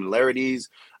certain similarities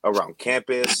around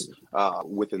campus,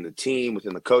 within the team,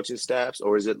 within the coaching staffs,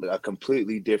 or is it a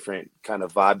completely different kind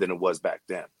of vibe than it was back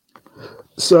then?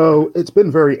 So it's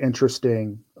been very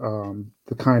interesting,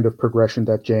 the kind of progression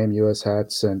that JMU has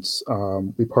had since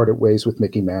we parted ways with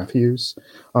Mickey Matthews.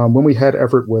 When we had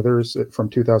Everett Withers from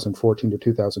 2014 to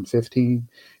 2015,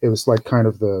 it was like kind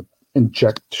of the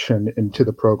injection into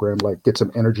the program, like get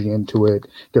some energy into it,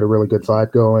 get a really good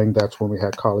vibe going. That's when we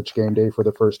had College Game Day for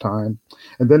the first time.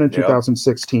 And then in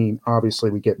 2016,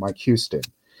 obviously we get Mike Houston,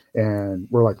 and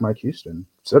we're like, Mike Houston,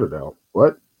 Citadel,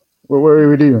 what are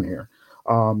we doing here?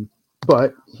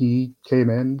 But he came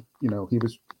in, he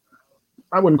was,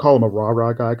 I wouldn't call him a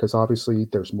rah-rah guy, because obviously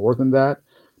there's more than that,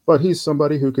 but he's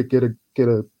somebody who could get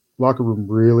a locker room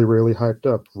really, really hyped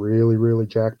up, really, really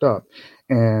jacked up.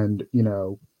 And,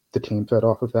 the team fed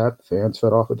off of that, the fans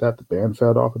fed off of that, the band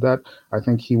fed off of that. I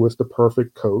think he was the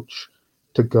perfect coach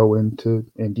to go into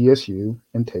NDSU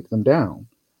and take them down,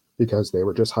 because they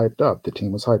were just hyped up. The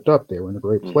team was hyped up. They were in a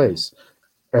great place.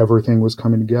 Everything was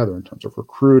coming together in terms of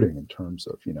recruiting, in terms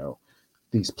of,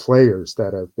 these players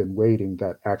that have been waiting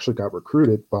that actually got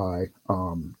recruited by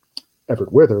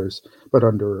Everett Withers, but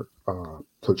under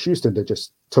Coach Houston, they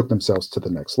just took themselves to the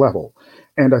next level.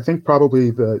 And I think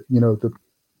probably the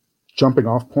jumping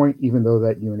off point, even though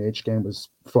that UNH game was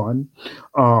fun,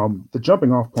 the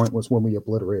jumping off point was when we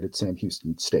obliterated Sam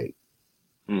Houston State.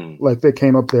 Like they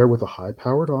came up there with a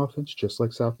high-powered offense, just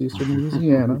like Southeastern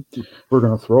Louisiana. We're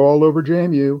going to throw all over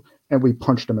JMU, and we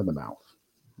punched them in the mouth.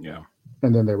 Yeah.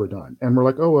 And then they were done. And we're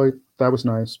like, oh, wait, that was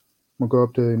nice. We'll go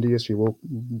up to NDSU.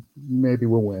 Maybe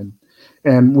we'll win.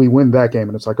 And we win that game,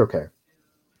 and it's like, okay,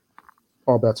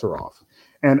 all bets are off.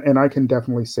 And I can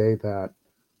definitely say that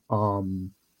I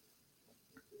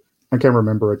can't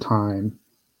remember a time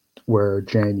where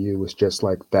JMU was just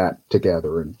like that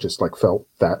together and just like felt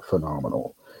that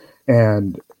phenomenal.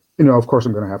 And, of course,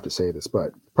 I'm going to have to say this,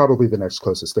 but probably the next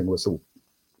closest thing was the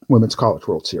Women's College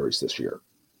World Series this year.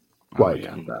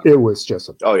 It was just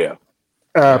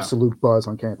absolute buzz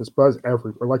on campus, buzz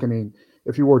everywhere. Like, I mean,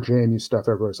 if you wore JMU stuff,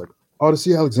 everybody's like,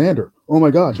 Odyssey Alexander. Oh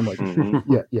my gosh. I'm like,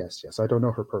 yes. I don't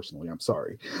know her personally. I'm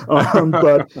sorry.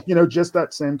 But, just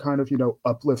that same kind of,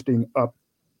 uplifting up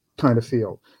kind of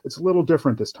feel. It's a little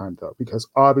different this time, though, because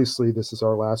obviously this is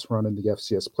our last run in the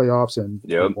FCS playoffs and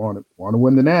we want to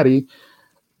win the Natty.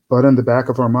 But in the back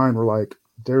of our mind, we're like,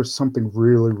 there's something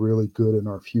really, really good in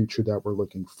our future that we're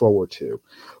looking forward to.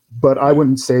 But I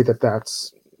wouldn't say that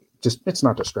that's just, it's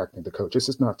not distracting the coaches.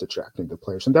 It's not distracting the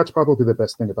players. And that's probably the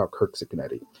best thing about Kirk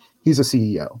Cignetti. He's a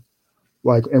CEO.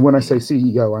 Like, and when I say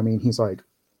CEO, I mean, he's like,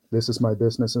 this is my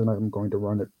business and I'm going to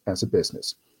run it as a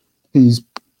business. He's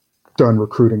done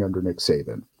recruiting under Nick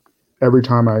Saban. Every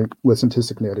time I listen to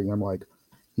Cignetti, I'm like,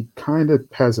 he kind of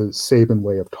has a Saban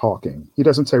way of talking. He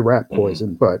doesn't say rat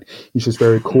poison, but he's just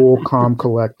very cool, calm,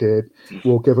 collected.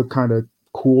 We'll give a kind of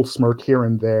cool smirk here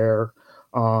and there.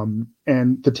 And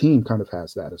the team kind of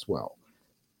has that as well.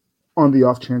 On the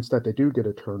off chance that they do get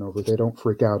a turnover, they don't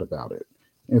freak out about it.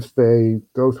 If they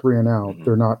go 3 and out,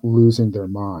 they're not losing their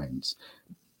minds.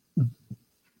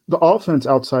 The offense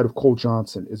outside of Cole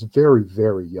Johnson is very,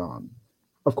 very young.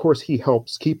 Of course, he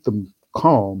helps keep them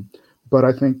calm, but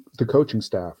I think the coaching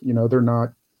staff, they're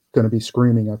not going to be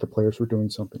screaming at the players for doing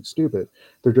something stupid.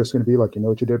 They're just going to be like, you know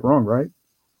what you did wrong, right?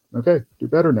 Okay, do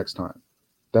better next time.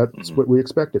 That's what we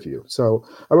expect of you. So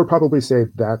I would probably say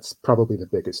that's probably the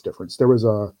biggest difference. There was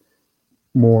a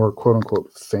more quote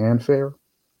unquote fanfare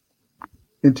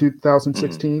in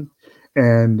 2016.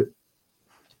 And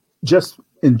just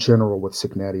in general with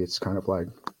Cignetti, it's kind of like,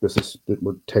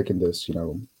 we're taking this,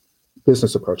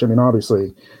 business approach. I mean,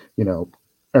 obviously,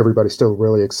 everybody's still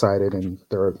really excited and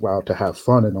they're allowed to have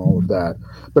fun and all of that.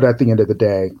 But at the end of the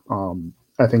day,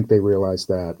 I think they realize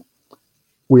that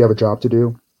we have a job to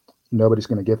do. Nobody's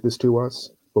going to give this to us.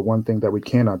 But one thing that we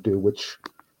cannot do, which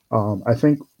I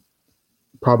think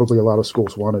probably a lot of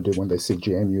schools want to do when they see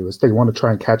JMU, is they want to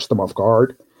try and catch them off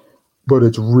guard. But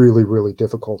it's really, really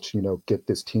difficult to, get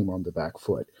this team on the back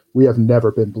foot. We have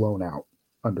never been blown out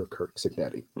under Kirk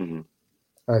Cignetti.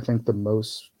 I think the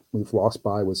most we've lost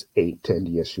by was 8 to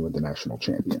NDSU in the national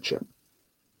championship.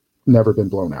 Never been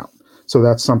blown out. So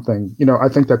that's something, I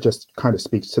think that just kind of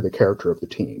speaks to the character of the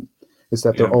team, is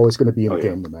that they're always going to be in the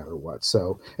game no matter what.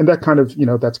 So, and that kind of,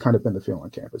 that's kind of been the feel on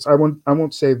campus. I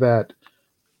won't say that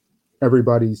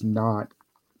everybody's not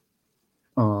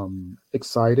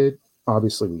excited.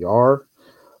 Obviously we are,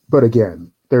 but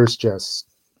again, there's just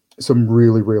some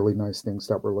really, really nice things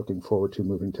that we're looking forward to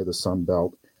moving to the Sun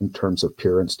Belt in terms of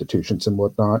peer institutions and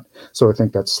whatnot. So I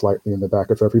think that's slightly in the back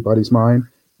of everybody's mind.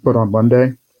 But on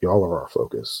Monday, y'all are our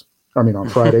focus. I mean, on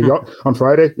Friday, y'all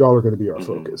are going to be our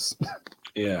focus.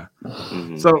 Yeah.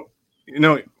 So,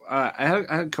 I had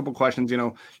a couple questions.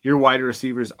 Your wide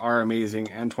receivers are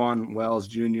amazing. Antoine Wells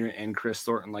Jr. and Chris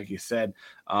Thornton, like you said.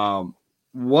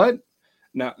 What?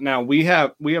 Now we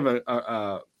have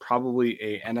a probably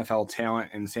a NFL talent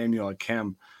in Samuel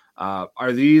Akem.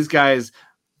 Are these guys?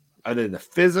 Are they the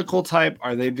physical type?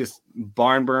 Are they just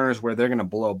barn burners where they're going to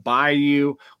blow by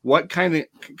you? What kind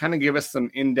of give us some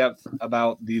in-depth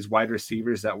about these wide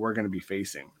receivers that we're going to be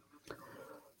facing?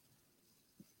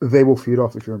 They will feed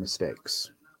off of your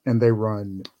mistakes, and they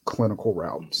run clinical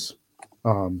routes,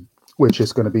 which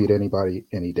is going to beat anybody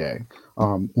any day.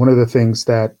 One of the things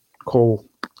that Cole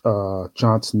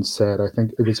Johnson said, I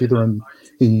think it was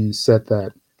he said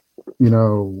that,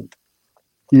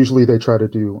 usually they try to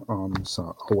do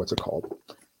what's it called?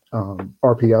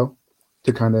 RPO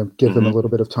to kind of give them a little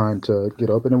bit of time to get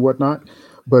open and whatnot.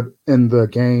 But in the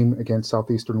game against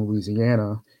Southeastern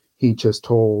Louisiana, he just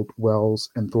told Wells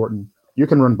and Thornton, you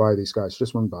can run by these guys,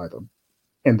 just run by them.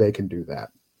 And they can do that.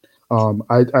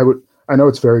 I know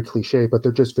it's very cliche, but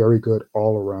they're just very good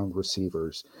all around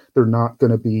receivers. They're not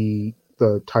going to be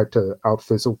the type to out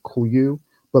physical you,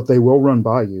 but they will run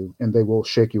by you and they will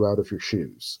shake you out of your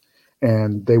shoes.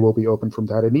 And they will be open from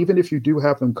that. And even if you do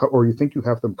have them, or you think you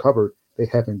have them covered, they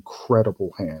have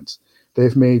incredible hands.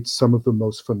 They've made some of the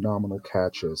most phenomenal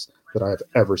catches that I've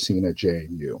ever seen at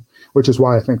JMU, which is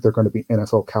why I think they're going to be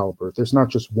NFL caliber. There's not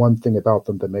just one thing about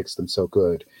them that makes them so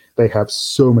good. They have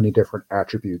so many different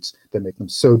attributes that make them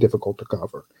so difficult to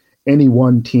cover. Any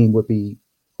one team would be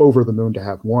over the moon to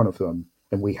have one of them,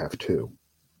 and we have two.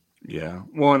 Yeah.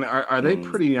 Well, and are they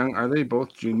pretty young? Are they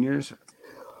both juniors?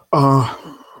 I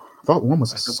thought one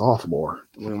was a sophomore.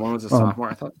 One was a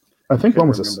sophomore. I think one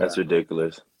was a. That's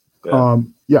ridiculous. Yeah.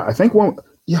 Yeah, I think one.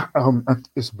 Yeah,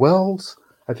 is Wells.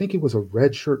 I think he was a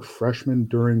redshirt freshman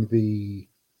during the.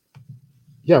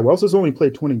 Yeah, Wells has only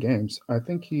played 20 games. I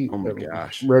think he. Oh my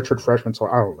gosh. Redshirt freshman. So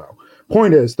I don't know.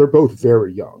 Point is, they're both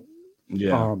very young.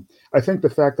 Yeah. I think the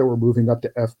fact that we're moving up to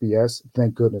FBS,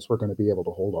 thank goodness we're going to be able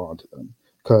to hold on to them,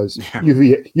 because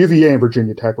UVA and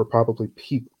Virginia Tech were probably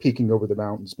peeking over the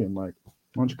mountains, being like,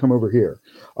 "Why don't you come over here?"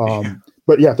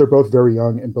 But yeah, they're both very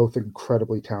young and both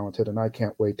incredibly talented, and I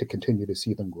can't wait to continue to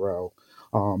see them grow.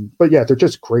 But yeah, they're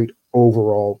just great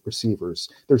overall receivers.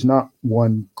 There's not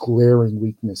one glaring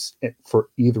weakness for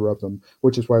either of them,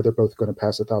 which is why they're both going to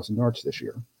pass 1,000 yards this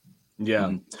year.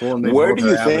 Yeah. Well, where do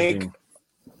you think?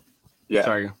 Yeah.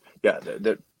 Sorry. Yeah.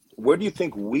 Where do you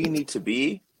think we need to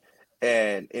be,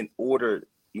 and in order,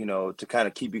 to kind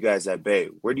of keep you guys at bay?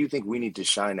 Where do you think we need to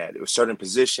shine at? Certain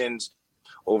positions,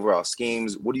 overall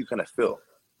schemes. What do you kind of feel?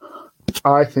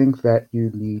 I think that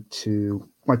you need to,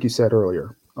 like you said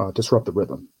earlier, disrupt the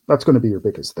rhythm. That's going to be your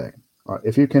biggest thing.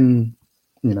 If you can,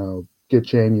 get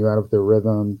JMU out of their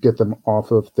rhythm, get them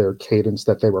off of their cadence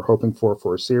that they were hoping for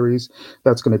a series,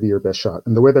 that's going to be your best shot.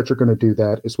 And the way that you're going to do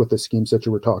that is with the schemes that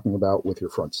you were talking about with your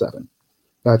front seven.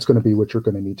 That's going to be what you're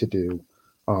going to need to do,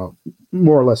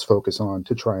 more or less focus on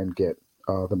to try and get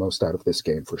the most out of this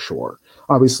game for sure.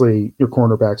 Obviously, your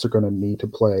cornerbacks are going to need to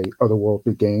play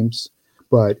otherworldly games,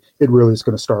 but it really is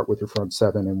going to start with your front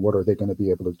seven and what are they going to be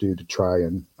able to do to try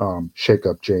and shake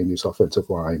up JMU's offensive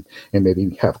line and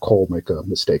maybe have Cole make a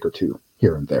mistake or two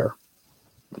here and there.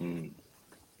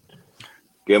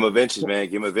 Game of inches, man.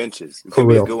 Game of inches. It's going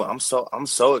to be a good one. I'm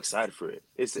so excited for it.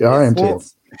 I am too.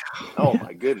 Oh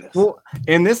my goodness. Well,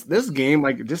 in this game,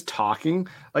 like just talking,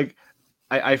 like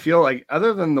I feel like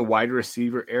other than the wide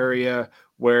receiver area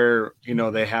where,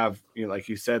 they have, like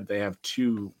you said, they have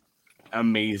two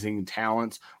amazing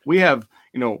talents. We have,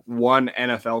 one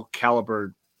NFL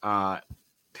caliber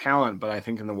talent, but I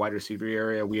think in the wide receiver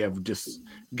area, we have just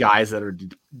guys that are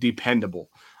dependable.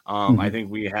 I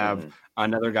think we have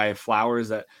another guy, Flowers,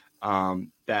 that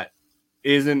that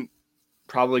isn't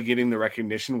probably getting the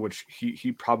recognition, which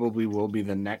he probably will be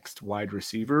the next wide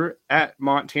receiver at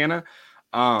Montana.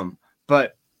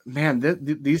 But man,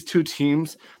 these two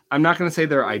teams, I'm not going to say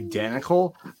they're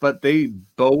identical, but they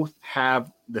both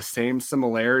have the same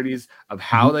similarities of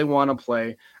how they want to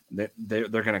play. They're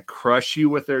going to crush you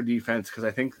with their defense, because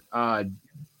I think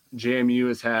JMU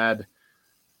has had,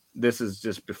 this is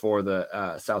just before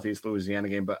the Southeast Louisiana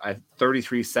game, but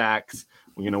 33 sacks.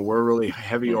 We're really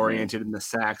heavy oriented in the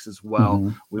sacks as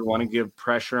well. We want to give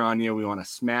pressure on you. We want to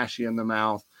smash you in the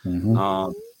mouth.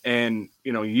 And,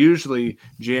 usually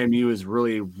JMU is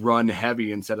really run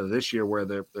heavy instead of this year where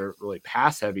they're really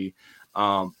pass heavy.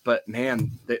 But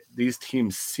man, these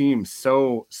teams seem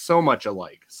so much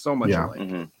alike,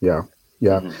 alike.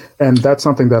 Yeah. And that's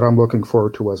something that I'm looking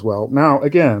forward to as well. Now,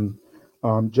 again,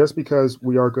 just because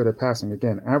we are good at passing,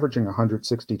 again, averaging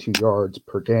 162 yards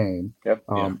per game.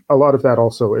 A lot of that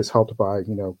also is helped by,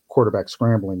 quarterback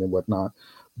scrambling and whatnot.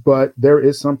 But there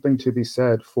is something to be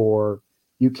said for,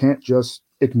 you can't just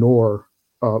ignore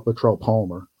Latrell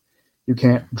Palmer. You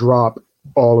can't drop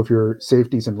all of your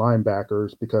safeties and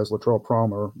linebackers, because Latrell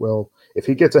Palmer will, if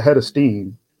he gets ahead of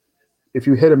steam, if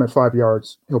you hit him at 5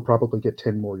 yards, he'll probably get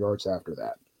 10 more yards after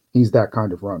that. He's that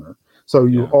kind of runner. So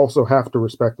you also have to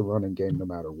respect the running game no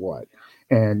matter what.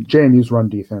 And JMU's run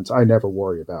defense, I never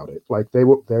worry about it. Like they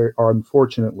are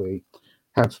unfortunately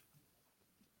have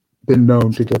been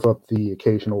known to give up the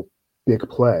occasional big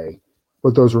play,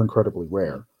 but those are incredibly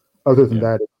rare. Other than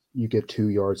that, you get 2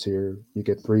 yards here, you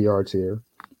get 3 yards here,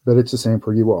 but it's the same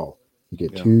for you all. You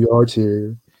get 2 yards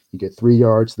here, you get 3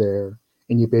 yards there,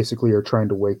 and you basically are trying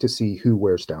to wait to see who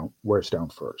wears down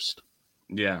first.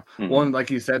 Yeah. Well, and like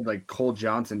you said, like Cole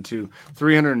Johnson too,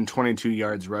 322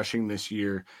 yards rushing this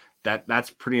year. That's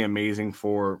pretty amazing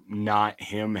for not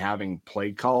him having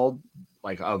play called,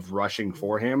 like of rushing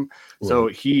for him. Right. So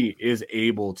he is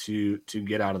able to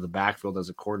get out of the backfield as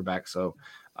a quarterback. So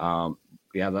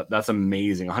Yeah, that's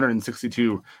amazing.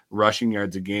 162 rushing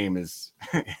yards a game is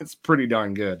it's pretty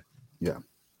darn good. Yeah.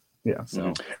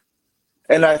 So,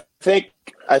 and I think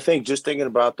just thinking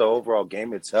about the overall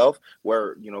game itself,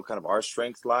 where kind of our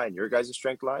strengths lie and your guys'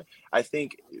 strength lie, I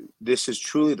think this is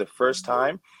truly the first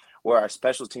time where our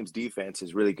special teams defense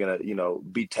is really gonna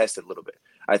be tested a little bit.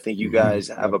 I think you guys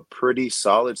have a pretty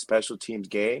solid special teams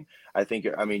game. I think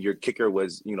your kicker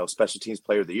was special teams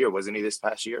player of the year, wasn't he, this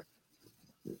past year?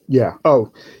 Yeah.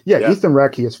 Oh, yeah. Ethan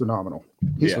Recky is phenomenal.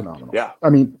 He's phenomenal. Yeah.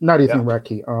 I mean, not Ethan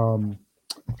Recky.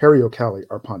 Harry O'Kelly,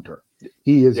 our punter.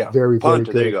 He is very, very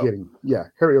good at getting. Yeah,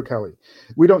 Harry O'Kelly.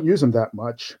 We don't use him that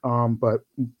much, but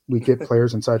we get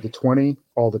players inside the 20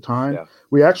 all the time. Yeah.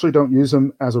 We actually don't use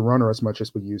him as a runner as much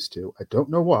as we used to. I don't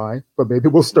know why, but maybe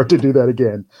we'll start to do that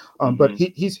again. But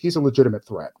he's a legitimate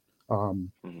threat.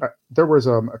 There was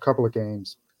a couple of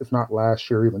games, if not last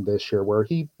year, even this year, where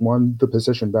he won the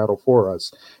position battle for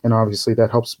us. And obviously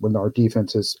that helps when our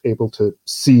defense is able to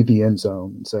see the end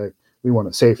zone and say, we want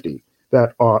a safety.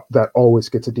 That always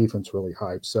gets a defense really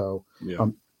hyped. So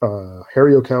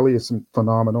Harry O'Kelly is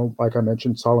phenomenal. Like I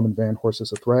mentioned, Solomon Van Horst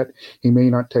is a threat. He may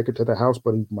not take it to the house,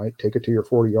 but he might take it to your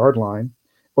 40-yard line.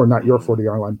 Or not your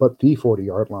 40-yard line, but the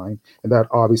 40-yard line. And that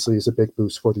obviously is a big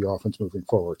boost for the offense moving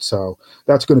forward. So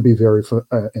that's going to be very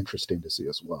interesting to see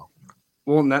as well.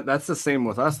 Well, and that's the same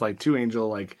with us, like too, Angel.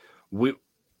 Like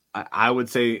I would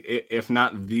say, if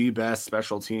not the best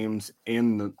special teams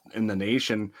in the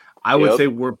nation, I would say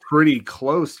we're pretty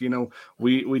close.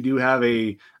 We do have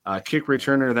a kick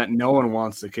returner that no one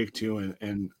wants to kick to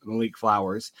in Malik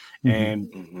Flowers.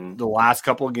 And the last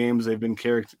couple of games they've been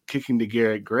kicking to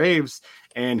Garrett Graves,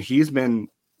 and he's been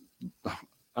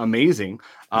amazing.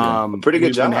 Pretty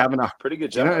good job. Having a pretty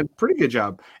good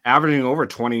job, averaging over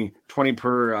 20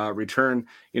 per return.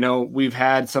 We've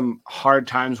had some hard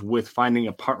times with finding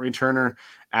a punt returner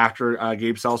after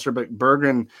Gabe Seltzer, but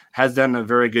Bergen has done a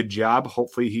very good job.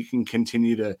 Hopefully he can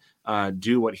continue to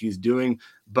do what he's doing.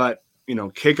 But,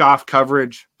 kickoff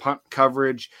coverage, punt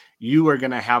coverage, you are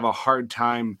going to have a hard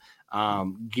time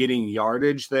getting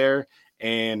yardage there.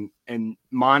 And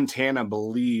Montana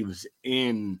believes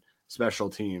in special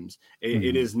teams.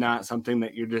 It is not something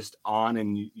that you're just on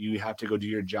and you have to go do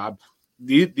your job.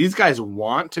 These guys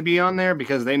want to be on there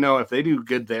because they know if they do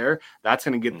good there, that's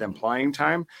going to get them playing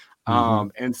time.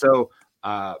 And so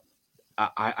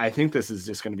I think this is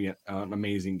just going to be an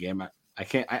amazing game. I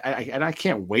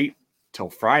can't wait till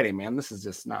Friday, man. This is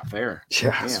just not fair.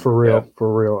 Yes, for real.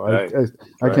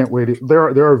 I can't wait. There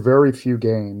are very few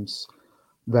games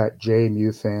that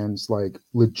JMU fans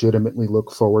legitimately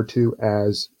look forward to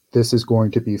as this is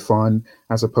going to be fun,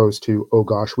 as opposed to, oh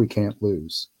gosh, we can't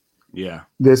lose. Yeah.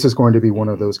 This is going to be one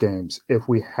of those games. If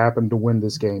we happen to win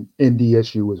this game,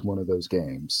 NDSU is one of those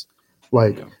games.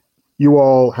 You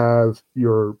all have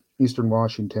your Eastern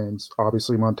Washingtons,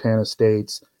 obviously Montana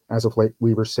States, as of late,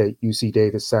 Weber State, UC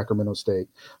Davis, Sacramento State.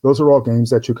 Those are all games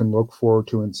that you can look forward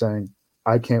to and saying,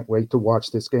 I can't wait to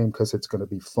watch this game because it's going to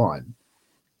be fun.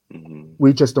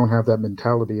 We just don't have that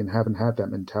mentality and haven't had that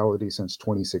mentality since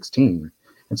 2016.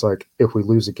 It's like, if we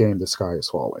lose a game, the sky is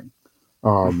falling.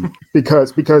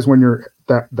 Because when you're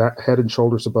that head and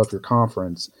shoulders above your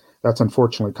conference, that's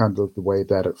unfortunately kind of the way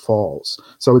that it falls.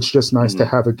 So it's just nice to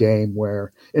have a game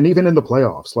where, and even in the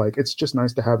playoffs, it's just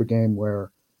nice to have a game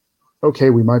where,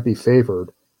 okay, we might be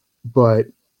favored, but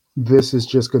this is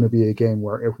just going to be a game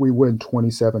where if we win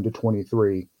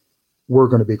 27-23, we're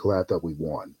going to be glad that we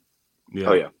won. Yeah.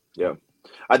 Oh, yeah.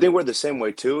 I think we're the same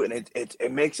way too, and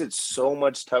it makes it so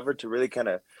much tougher to really kind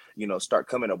of start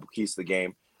coming up with keys to the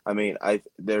game. I mean,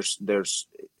 there's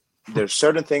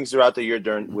certain things throughout the year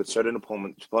with certain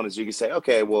opponents you can say,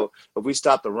 okay, well, if we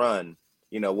stop the run,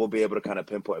 we'll be able to kind of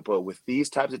pinpoint. But with these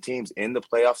types of teams in the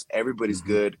playoffs, everybody's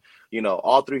good.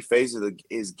 All three phases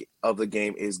of the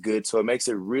game is good, so it makes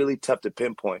it really tough to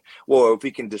pinpoint. Well, if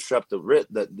we can disrupt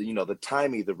the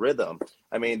timing, the rhythm.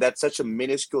 I mean, that's such a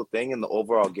minuscule thing in the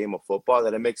overall game of football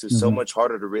that it makes it so much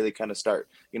harder to really kind of start,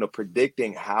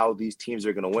 predicting how these teams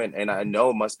are going to win. And I know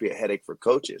it must be a headache for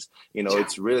coaches.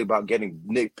 It's really about getting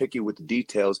nitpicky with the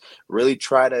details, really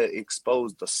try to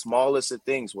expose the smallest of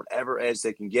things, whatever edge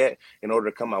they can get in order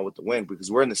to come out with the win,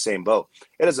 because we're in the same boat.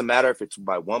 It doesn't matter if it's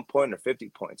by 1 point or 50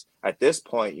 points. At this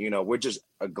point, we're just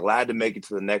glad to make it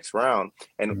to the next round.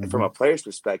 And from a player's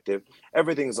perspective,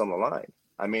 everything is on the line.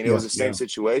 I mean, it was the same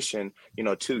situation,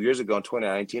 2 years ago in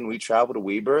 2019. We traveled to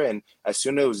Weber, and as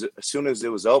soon as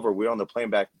it was over, we were on the plane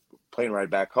back plane ride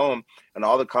back home, and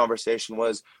all the conversation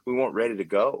was we weren't ready to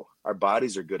go. Our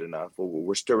bodies are good enough.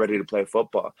 We're still ready to play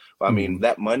football. Well, I mean,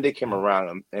 that Monday came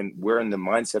around, and we're in the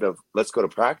mindset of let's go to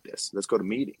practice, let's go to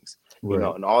meetings, Right. you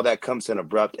know, and all that comes to an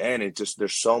abrupt end. It just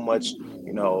there's so much,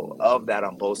 you know, of that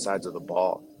on both sides of the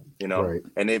ball, you know, Right.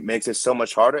 and it makes it so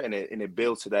much harder, and it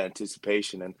builds to that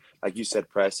anticipation. And like you said,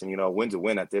 Preston, you know, a win's a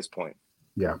win at this point.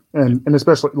 Yeah, and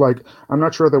especially like I'm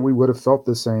not sure that we would have felt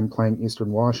the same playing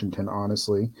Eastern Washington,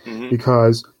 honestly,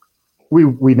 because we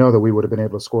know that we would have been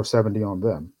able to score 70 on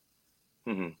them.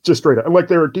 Just straight up, like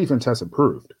their defense has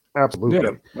improved, absolutely.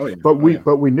 Yeah. Oh, yeah.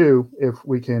 But we knew if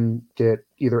we can get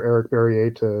either Eric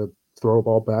Berrier to throw a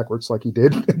ball backwards like he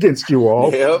did against you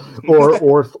all,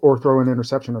 or throw an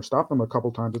interception or stop them a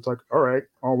couple times, it's like, all right,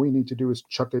 all we need to do is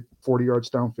chuck it 40 yards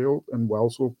downfield, and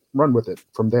Wells will run with it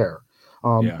from there.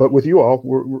 But with you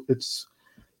all,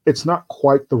 it's not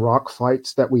quite the rock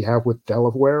fights that we have with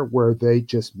Delaware, where they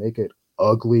just make it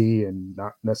ugly and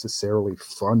not necessarily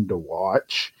fun to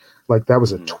watch. Like that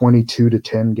was a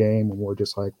 22-10 game, and we're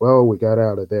just like, well, we got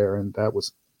out of there, and that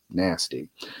was nasty.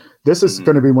 This is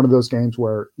going to be one of those games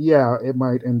where, yeah, it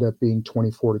might end up being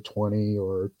 24-20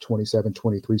 or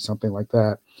 27-23, something like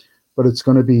that, but it's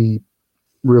going to be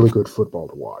really good football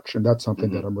to watch, and that's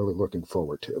something that I'm really looking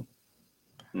forward to.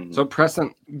 So,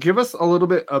 Preston, give us a little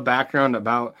bit of background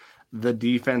about the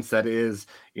defense that is,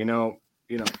 you know,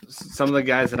 some of the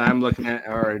guys that I'm looking at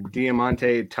are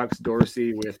Diamante Tux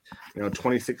Dorsey with,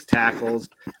 26 tackles,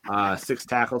 6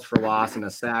 tackles for loss and a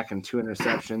sack and 2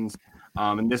 interceptions.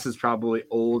 And this is probably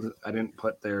old. I didn't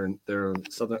put their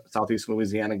Southeast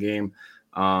Louisiana game.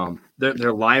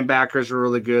 Their linebackers are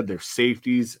really good. Their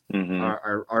safeties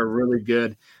are really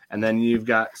good. And then you've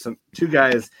got 2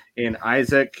 guys in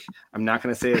Isaac. I'm not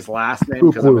going to say his last name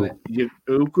because I'm going to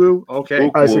Ukwu. Okay,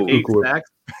 Isaac 8 Ukwu.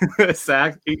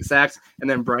 sacks, 8 sacks, and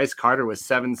then Bryce Carter with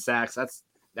 7 sacks.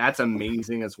 That's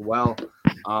amazing as well.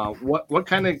 What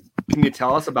kind of can you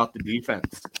tell us about the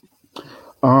defense?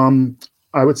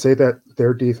 I would say that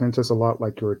their defense is a lot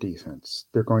like your defense.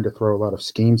 They're going to throw a lot of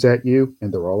schemes at you,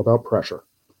 and they're all about pressure.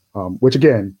 Which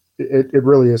again, it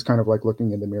really is kind of like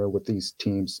looking in the mirror with these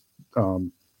teams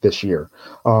this year,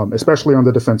 especially on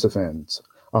the defensive ends.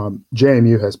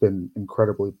 JMU has been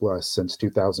incredibly blessed since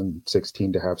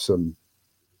 2016 to have some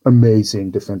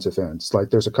amazing defensive ends. Like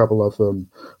there's a couple of them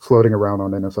floating around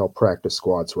on NFL practice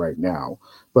squads right now.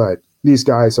 But these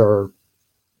guys are,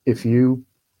 if you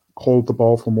hold the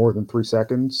ball for more than 3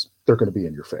 seconds, they're going to be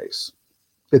in your face.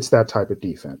 It's that type of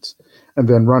defense. And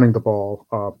then running the ball,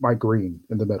 Mike Green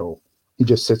in the middle, he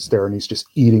just sits there and he's just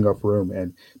eating up room.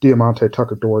 And Diamante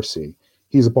Tucker Dorsey,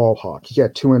 he's a ball hawk. He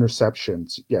had 2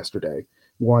 interceptions yesterday,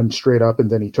 one straight up, and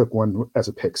then he took one as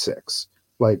a pick 6.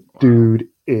 Like, dude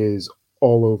is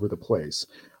all over the place.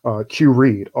 Q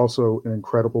Reed, also an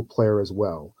incredible player as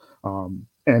well.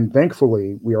 And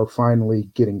thankfully, we are finally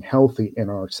getting healthy in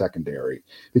our secondary,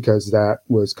 because that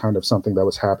was kind of something that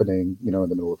was happening, in the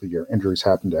middle of the year. Injuries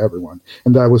happen to everyone.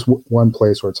 And that was one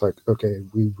place where it's like, okay,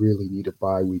 we really need a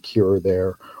bye week here or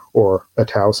there, or a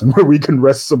Towson where we can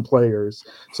rest some players.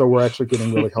 So we're actually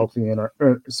getting really healthy in our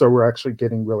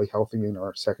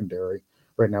secondary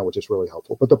right now, which is really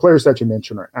helpful. But the players that you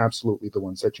mentioned are absolutely the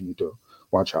ones that you need to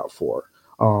watch out for.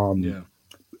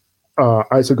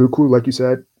 Isaac Ukwu, like you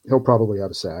said, he'll probably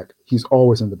have a sack. He's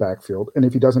always in the backfield. And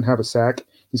if he doesn't have a sack,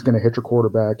 he's going to hit your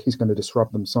quarterback. He's going to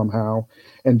disrupt them somehow.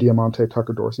 And Diamante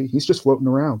Tucker Dorsey, he's just floating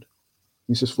around.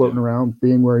 He's just floating around,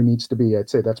 being where he needs to be. I'd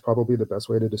say that's probably the best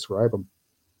way to describe him.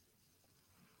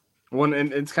 Well,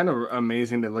 and it's kind of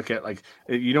amazing to look at, like,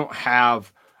 you don't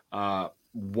have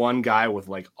one guy with,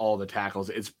 like, all the tackles.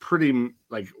 It's pretty,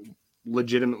 like,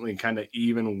 legitimately kind of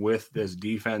even with this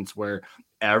defense where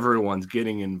everyone's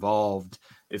getting involved.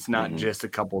 It's not just a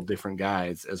couple different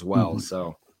guys as well.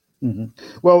 So,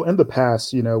 well, in the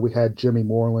past, we had Jimmy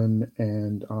Moreland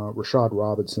and Rashad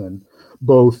Robinson,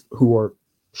 both who are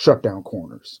shutdown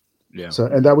corners. Yeah. So,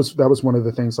 and that was one of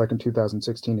the things, like in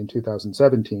 2016 and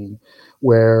 2017,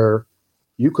 where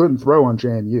you couldn't throw on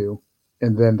JMU,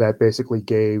 and then that basically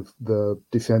gave the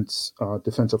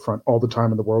defensive front all the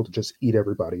time in the world to just eat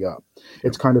everybody up.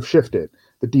 It's kind of shifted.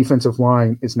 The defensive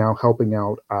line is now helping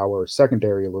out our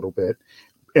secondary a little bit,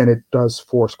 and it does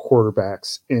force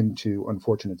quarterbacks into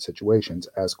unfortunate situations,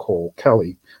 as Cole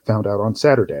Kelly found out on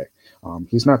Saturday.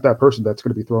 He's not that person that's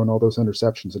going to be throwing all those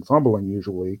interceptions and fumbling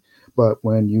usually, but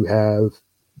when you have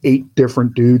 8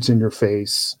 different dudes in your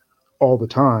face all the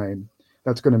time,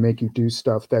 that's going to make you do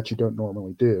stuff that you don't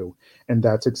normally do. And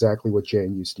that's exactly what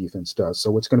JMU's defense does.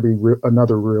 So what's going to be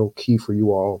another real key for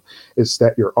you all is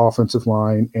that your offensive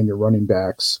line and your running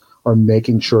backs are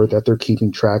making sure that they're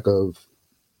keeping track of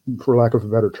for lack of a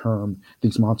better term,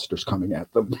 these monsters coming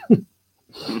at them.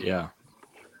 Yeah.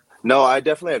 No, I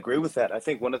definitely agree with that. I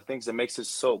think one of the things that makes it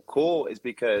so cool is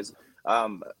because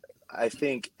um, I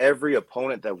think every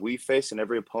opponent that we face and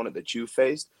every opponent that you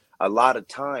faced, a lot of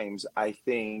times I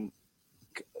think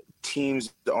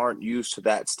teams aren't used to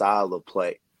that style of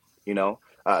play. You know,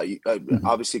 Mhm.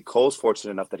 obviously Cole's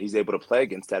fortunate enough that he's able to play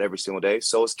against that every single day.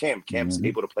 So is Cam. Cam's Mhm.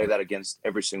 able to play that against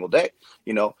every single day.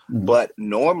 You know, Mhm. but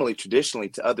normally, traditionally,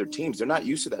 to other teams, they're not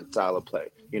used to that style of play.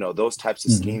 You know, those types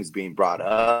of Mhm. schemes being brought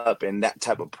up and that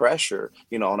type of pressure.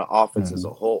 You know, on an offense as a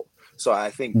Mhm. whole. So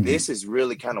I think Mhm. this is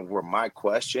really kind of where my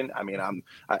question. I mean,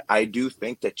 I do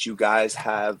think that you guys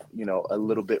have, you know, a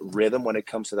little bit rhythm when it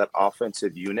comes to that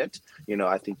offensive unit. You know,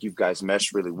 I think you guys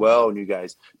mesh really well and you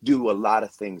guys do a lot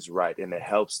of things right. And it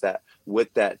helps that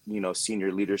with that, you know,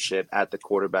 senior leadership at the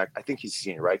quarterback. I think he's a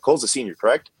senior, right? Cole's a senior,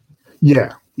 correct?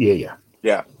 Yeah, yeah, yeah.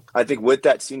 Yeah. I think with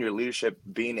that senior leadership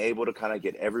being able to kind of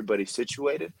get everybody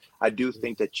situated, I do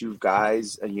think that you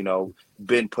guys, you know,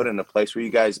 been put in a place where you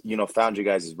guys, you know, found you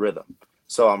guys' rhythm.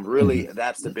 So I'm really, Mhm.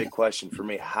 that's the big question for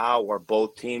me. How are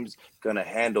both teams going to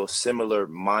handle similar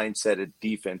mindseted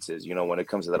defenses, you know, when it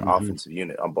comes to that Hmm. offensive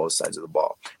unit on both sides of the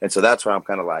ball? And so that's where I'm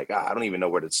kind of like, I don't even know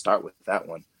where to start with that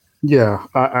one. Yeah,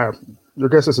 your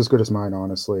guess is as good as mine,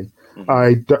 honestly. Hmm.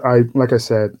 Like I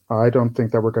said, I don't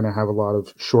think that we're going to have a lot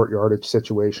of short yardage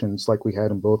situations like we had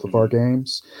in both of our Hmm.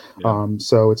 games. Yeah.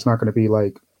 So it's not going to be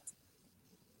like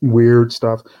weird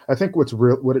stuff. I think what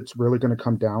it's really going to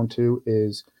come down to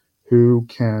is who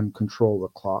can control the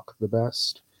clock the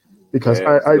best, because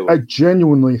Yeah, that's a good I one.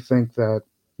 genuinely think that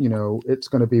it's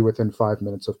going to be within 5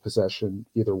 minutes of possession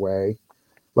either way,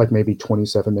 like maybe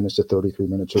 27 minutes to 33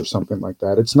 minutes or something like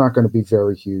that. It's not going to be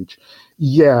very huge.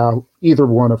 Yeah, either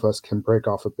one of us can break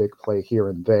off a big play here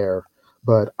and there,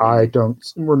 but I Hmm.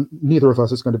 don't. Neither of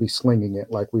us is going to be slinging it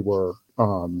like we were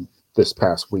this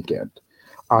past weekend.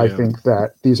 I Yeah. think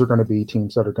that these are going to be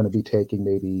teams that are going to be taking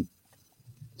maybe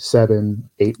 7,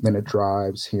 8 minute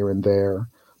drives here and there.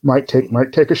 Hmm. Might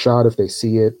take a shot if they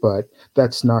see it, but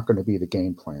that's not going to be the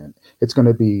game plan. It's going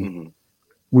to be, Hmm.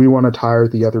 we want to tire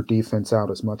the other defense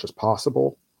out as much as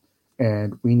possible,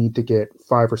 and we need to get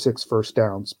 5 or 6 first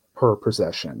downs per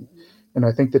possession. And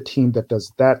I think the team that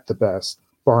does that the best,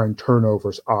 barring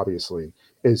turnovers, obviously,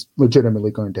 is legitimately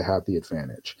going to have the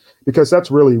advantage, because that's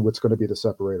really what's going to be the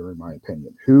separator, in my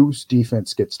opinion. Whose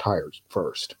defense gets tired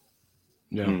first?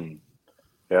 Yeah. Hmm.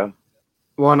 Yeah.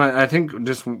 Well, and I think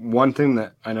just one thing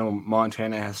that I know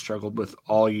Montana has struggled with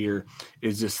all year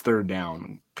is this third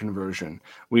down conversion.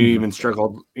 We Mm-hmm. even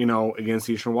struggled, against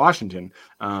Eastern Washington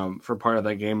for part of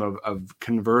that game of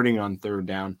converting on third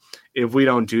down. If we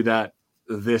don't do that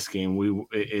this game,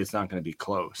 it's not going to be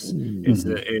close.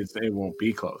 Mm-hmm. It won't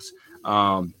be close.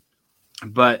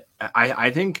 But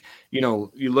I think, you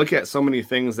look at so many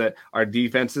things that our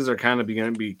defenses are kind of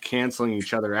going to be canceling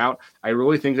each other out. I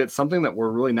really think that's something that we're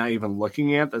really not even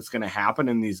looking at that's going to happen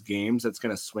in these games that's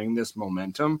going to swing this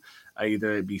momentum.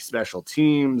 Either it be special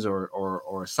teams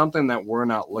or something that we're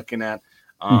not looking at.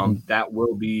 Mm-hmm. That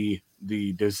will be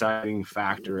the deciding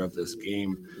factor of this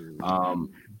game.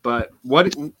 But what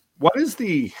is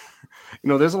the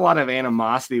there's a lot of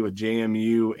animosity with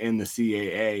JMU and the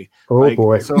CAA. Oh Like,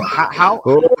 boy. so Oh how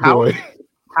boy.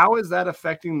 how is that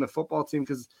affecting the football team?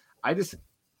 Because I just,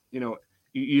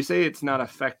 you say it's not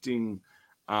affecting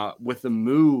with the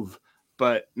move,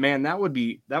 but man, that would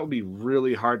be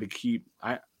really hard to keep.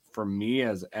 For me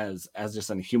as just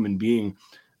a human being,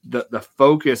 the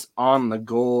focus on the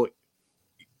goal,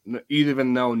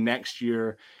 even though next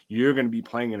year you're going to be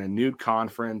playing in a new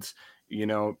conference,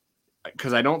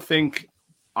 because I don't think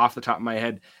off the top of my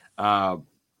head,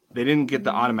 they didn't get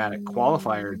the automatic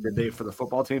qualifier, did they, for the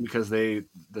football team? Because the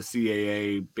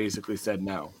CAA basically said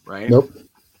no, right? Nope.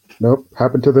 Nope.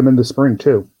 Happened to them in the spring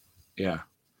too. Yeah.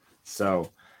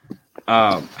 So,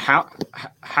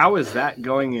 how is that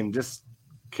going? And just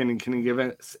can you give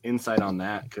us insight on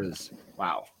that? Because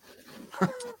wow,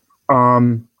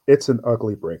 It's an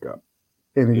ugly breakup.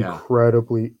 An yeah,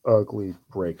 incredibly ugly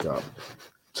breakup.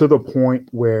 To the point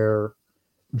where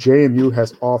JMU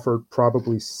has offered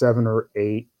probably 7 or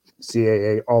 8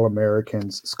 CAA All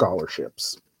Americans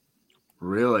scholarships.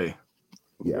 really?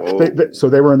 Yeah, Whoa. so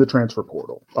they were in the transfer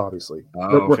portal. Obviously,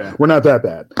 Oh, okay. we're not that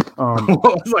bad. I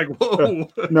was like, Uh, whoa.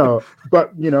 no,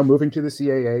 but moving to the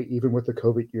CAA, even with the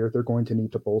COVID year, they're going to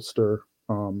need to bolster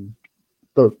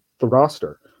the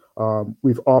roster.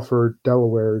 We've offered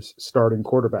Delaware's starting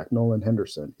quarterback Nolan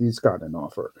Henderson. He's gotten an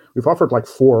offer. We've offered like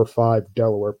 4 or 5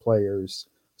 Delaware players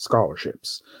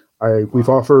scholarships. We've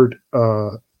Wow. offered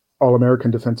All American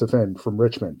defensive end from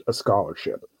Richmond a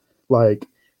scholarship. Like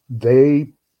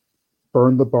they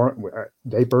burned the barn.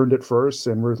 They burned it first,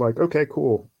 and we're like, okay,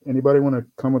 cool. Anybody want to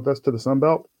come with us to the Sun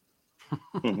Belt?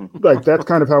 Like, that's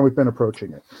kind of how we've been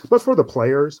approaching it. But for the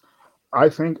players, I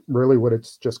think really what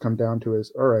it's just come down to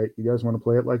is, all right, you guys want to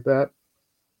play it like that?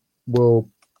 We'll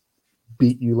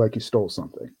beat you like you stole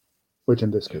something, which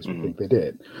in this case we think they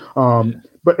did. And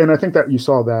I think that you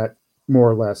saw that more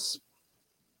or less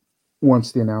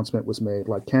once the announcement was made.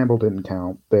 Like, Campbell didn't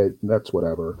count, that's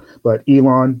whatever. But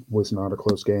Elon was not a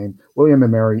close game. William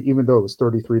and Mary, even though it was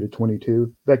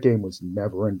 33-22, that game was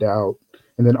never in doubt.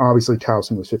 And then obviously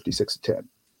Towson was 56-10.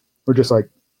 We're just like,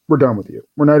 we're done with you.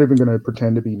 We're not even going to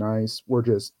pretend to be nice. We're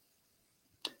just,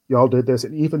 y'all did this.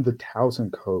 And even the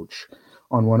Towson coach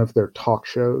on one of their talk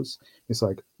shows is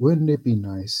like, wouldn't it be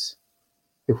nice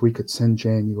if we could send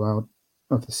JMU out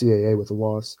of the CAA with a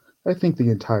loss? I think the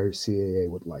entire CAA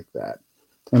would like that.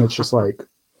 And it's just like,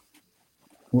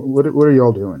 what are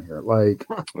y'all doing here? Like,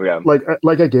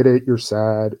 like I get it. You're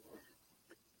sad.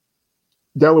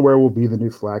 Delaware will be the new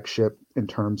flagship in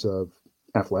terms of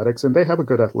athletics, and they have a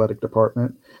good athletic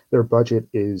department. Their budget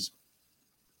is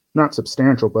not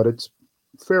substantial, but it's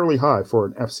fairly high for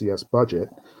an FCS budget.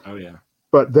 Oh yeah.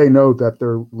 But they know that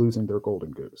they're losing their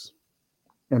golden goose.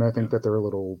 And I think that they're a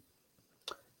little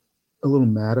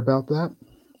mad about that.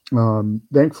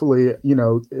 Thankfully,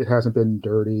 it hasn't been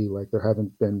dirty. Like, there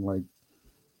haven't been like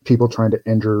people trying to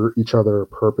injure each other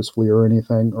purposefully or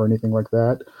anything like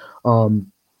that.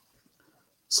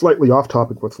 Slightly off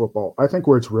topic with football. I think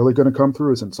where it's really going to come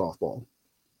through is in softball.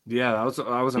 Yeah, I was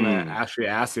going to actually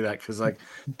ask you that, because like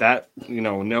that,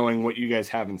 knowing what you guys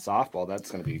have in softball, that's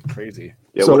going to be crazy.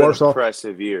 Yeah, so what an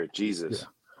impressive year, Jesus. Yeah.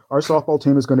 Our softball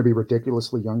team is going to be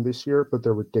ridiculously young this year, but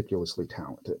they're ridiculously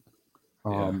talented.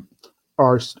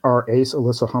 Our ace,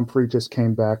 Alyssa Humphrey, just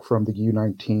came back from the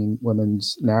U19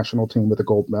 women's national team with a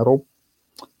gold medal.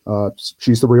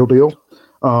 She's the real deal.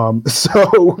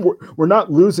 So we're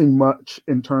not losing much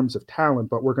in terms of talent,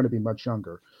 but we're going to be much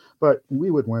younger. But we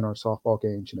would win our softball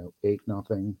games,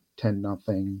 8-0,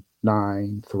 10-0,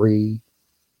 9-3.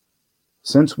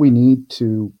 Since we're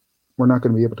not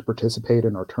going to be able to participate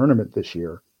in our tournament this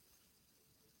year,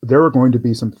 there are going to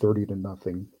be some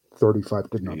 30-0,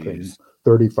 35-0,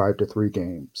 35-3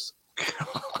 games.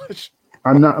 Gosh.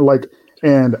 I'm not like,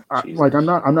 and I'm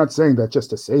not saying that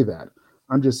just to say that.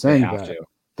 I'm just saying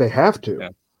they have to. Yeah.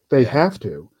 They have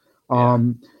to.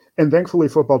 And thankfully,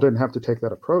 football didn't have to take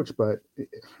that approach. But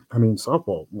I mean,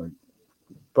 softball, like,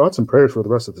 thoughts and prayers for the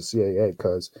rest of the CAA,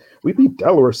 because we beat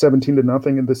Delaware 17-0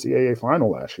 in the CAA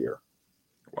final last year.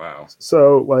 Wow.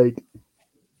 So, like,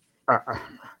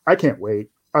 I can't wait.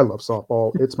 I love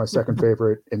softball. It's my second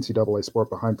favorite NCAA sport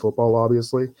behind football,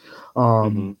 obviously.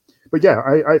 But yeah,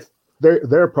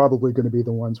 they're probably going to be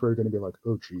the ones where you're going to be like,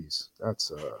 oh, geez, that's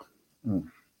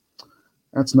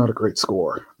not a great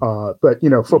score. But,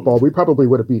 football, we probably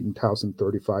would have beaten Towson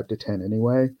 35-10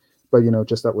 anyway. But,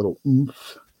 just that little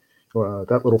oomph,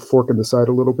 that little fork in the side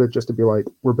a little bit, just to be like,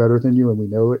 we're better than you and we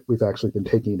know it. We've actually been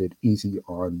taking it easy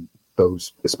on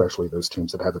those, especially those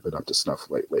teams that haven't been up to snuff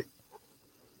lately.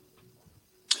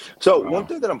 So one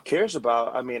thing that I'm curious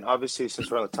about, I mean, obviously, since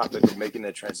we're on the topic of making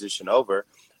the transition over,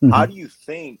 how do you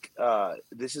think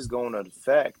this is going to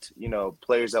affect,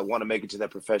 players that want to make it to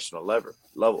that professional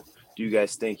level? Do you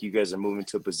guys think you guys are moving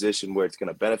to a position where it's going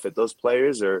to benefit those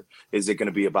players, or is it going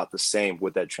to be about the same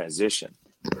with that transition?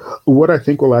 What I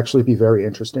think will actually be very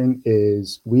interesting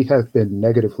is we have been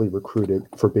negatively recruited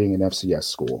for being an FCS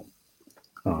school.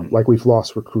 Like, we've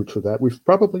lost recruits for that. We've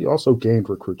probably also gained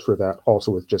recruits for that,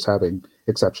 also with just having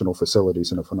exceptional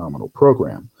facilities and a phenomenal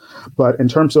program. But in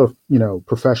terms of,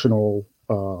 professional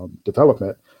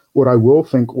development, what I will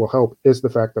think will help is the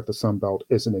fact that the Sun Belt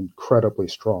is an incredibly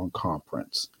strong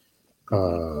conference.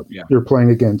 You're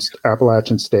playing against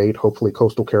Appalachian State. Hopefully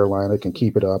Coastal Carolina can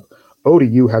keep it up.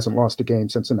 ODU hasn't lost a game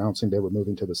since announcing they were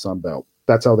moving to the Sun Belt.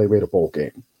 That's how they rate a bowl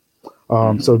game.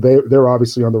 So they're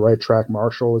obviously on the right track.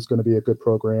 Marshall is going to be a good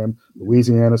program.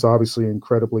 Louisiana is obviously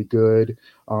incredibly good.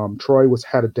 Troy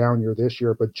had a down year this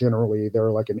year, but generally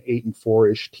they're like an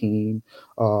 8-4-ish team.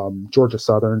 Georgia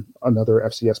Southern, another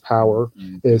FCS power,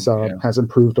 has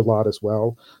improved a lot as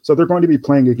well. So they're going to be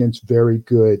playing against very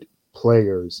good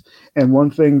players. And one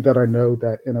thing that I know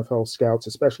that NFL scouts,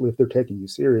 especially if they're taking you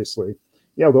seriously,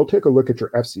 they'll take a look at your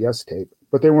FCS tape,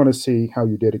 but they want to see how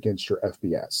you did against your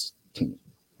FBS team.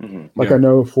 I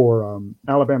know for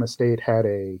Alabama State had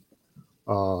an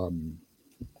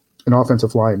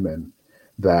offensive lineman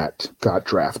that got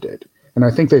drafted, and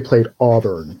I think they played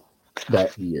Auburn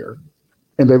that year,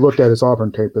 and they looked at his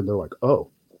Auburn tape and they're like, oh,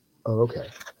 okay,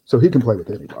 so he can play with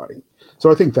anybody.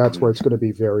 So I think that's where it's going to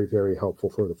be very, very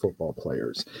helpful for the football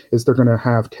players, is they're going to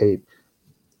have tape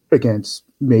against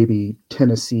maybe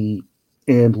Tennessee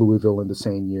and Louisville in the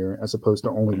same year, as opposed to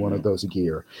only one of those a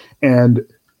year. And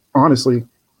honestly,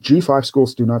 G5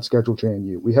 schools do not schedule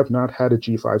JMU. We have not had a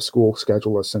G5 school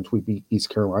schedule us since we beat East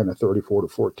Carolina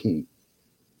 34-14.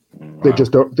 Wow. They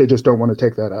just don't want to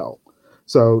take that out.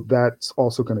 So that's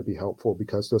also going to be helpful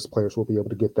because those players will be able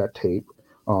to get that tape,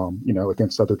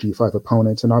 against other G5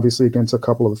 opponents and obviously against a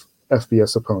couple of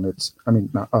FBS opponents.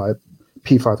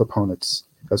 P5 opponents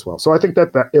as well. So I think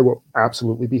that it will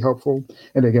absolutely be helpful.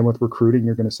 And again, with recruiting,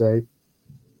 you're going to say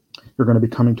you're going to be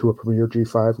coming to a premier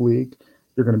G5 league.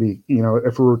 You're going to be,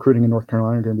 if we're recruiting in North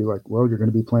Carolina, you're going to be like, well, you're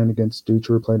going to be playing against dudes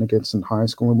you're playing against in high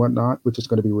school and whatnot, which is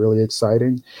going to be really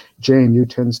exciting. JMU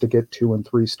tends to get 2 and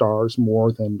 3 stars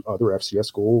more than other FCS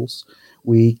schools.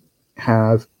 We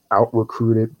have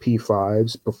out-recruited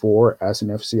P5s before as an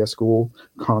FCS school,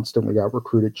 constantly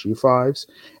out-recruited G5s,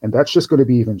 and that's just going to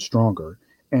be even stronger.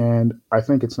 And I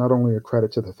think it's not only a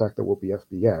credit to the fact that we'll be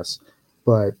FBS,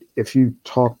 but if you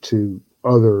talk to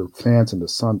other fans in the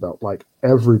Sun Belt, like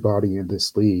everybody in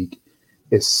this league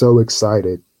is so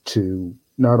excited to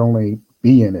not only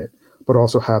be in it, but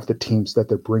also have the teams that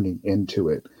they're bringing into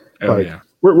it. We're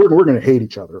going to hate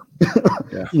each other,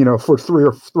 for 3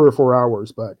 or 4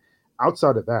 hours. But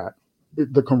outside of that,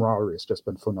 the camaraderie has just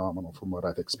been phenomenal from what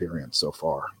I've experienced so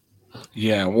far.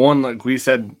 Yeah. One, like we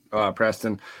said,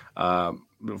 Preston,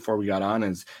 before we got on,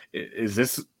 is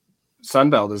this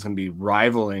Sunbelt is going to be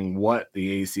rivaling what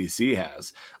the ACC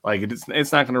has. Like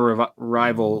it's not going to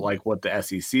rival like what the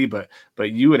SEC, but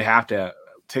you would have to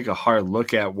take a hard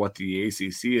look at what the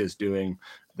ACC is doing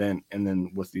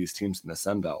then with these teams in the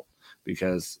Sunbelt,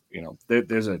 because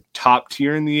there's a top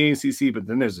tier in the ACC, but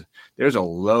then there's a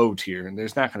low tier, and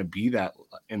there's not going to be that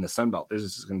in the Sunbelt.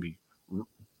 There's just going to be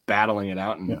battling it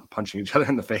out and punching each other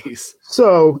in the face.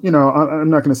 So, I'm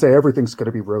not going to say everything's going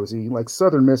to be rosy. Like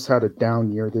Southern Miss had a down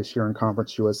year this year in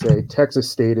Conference USA. Texas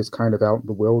State is kind of out in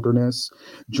the wilderness.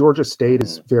 Georgia State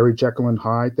is very Jekyll and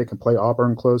Hyde. They can play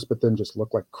Auburn close, but then just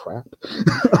look like crap.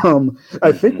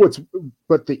 I think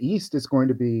but the East is going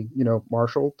to be,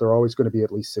 Marshall. They're always going to be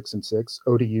at least 6-6.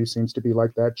 ODU seems to be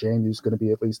like that. JMU is going to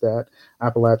be at least that.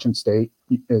 Appalachian State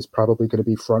is probably going to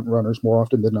be front runners more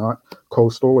often than not.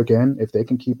 Coastal, again, if they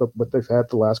can keep up what they've had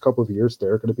the last couple of years,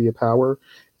 they're going to be a power.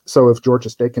 So if Georgia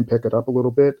State can pick it up a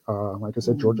little bit, like I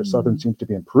said, Georgia Southern seems to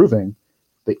be improving.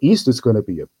 The East is going to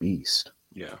be a beast.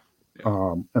 Yeah.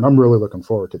 And I'm really looking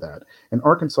forward to that. And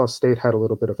Arkansas State had a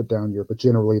little bit of a down year, but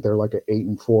generally they're like an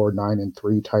 8-4,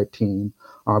 9-3 type team.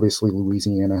 Obviously,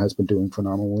 Louisiana has been doing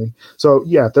phenomenally. So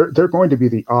yeah, they're going to be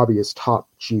the obvious top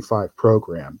G5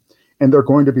 program, and they're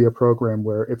going to be a program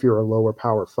where if you're a lower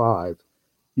Power 5,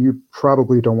 you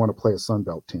probably don't want to play a Sun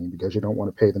Belt team because you don't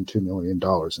want to pay them $2 million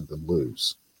and then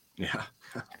lose. Yeah.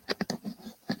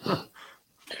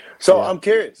 So I'm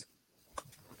curious.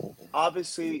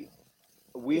 Obviously,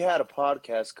 we had a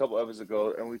podcast a couple of episodes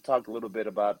ago, and we talked a little bit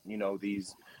about,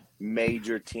 these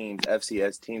major teams,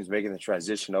 FCS teams, making the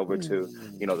transition over to,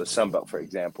 the Sun Belt, for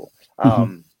example.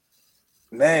 Man,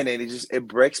 and it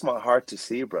breaks my heart to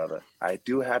see, brother. I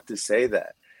do have to say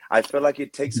that. I feel like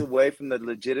it takes away from the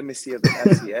legitimacy of the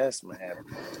FCS, man.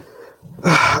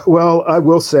 Well, I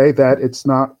will say that it's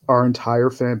not our entire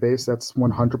fan base that's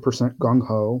 100%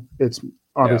 gung-ho. It's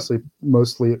obviously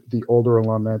mostly the older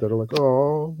alumni that are like,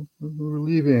 oh, we're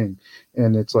leaving.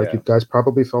 And it's like, you guys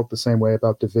probably felt the same way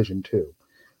about Division II.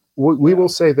 We will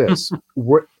say this.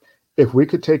 If we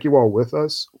could take you all with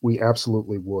us, we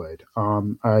absolutely would.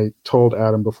 I told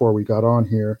Adam before we got on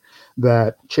here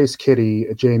that Chase Kitty,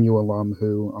 a JMU alum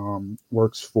who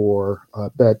works for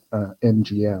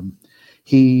BetMGM,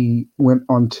 he went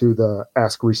onto the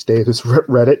Ask Reese Davis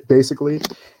Reddit, basically,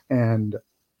 and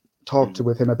talked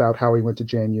with him about how he went to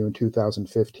JMU in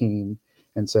 2015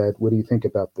 and said, what do you think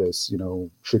about this?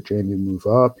 Should JMU move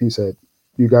up? He said,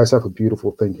 you guys have a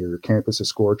beautiful thing here. Your campus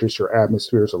is gorgeous. Your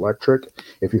atmosphere is electric.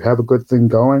 If you have a good thing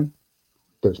going,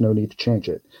 there's no need to change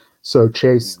it. So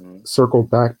Chase circled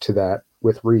back to that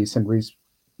with Reese, and Reese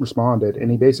responded,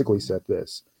 and he basically said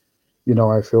this,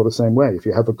 I feel the same way. If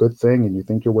you have a good thing and you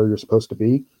think you're where you're supposed to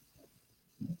be,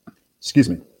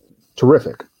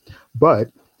 terrific. But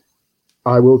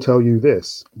I will tell you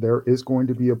this, there is going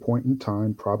to be a point in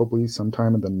time, probably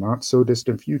sometime in the not so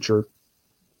distant future,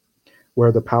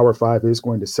 where the Power 5 is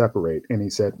going to separate. And he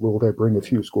said, will they bring a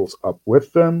few schools up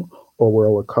with them, or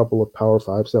will a couple of Power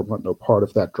 5s that want no part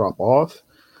of that drop off?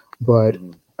 But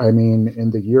I mean,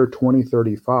 in the year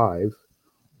 2035,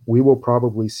 we will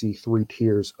probably see 3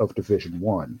 tiers of Division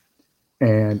I.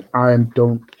 And I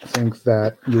don't think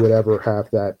that you would ever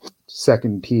have that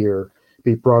second tier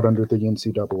be brought under the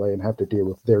NCAA and have to deal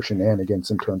with their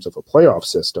shenanigans in terms of a playoff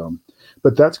system.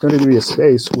 But that's going to be a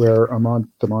space where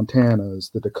the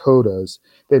Montanas, the Dakotas,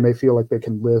 they may feel like they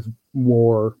can live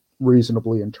more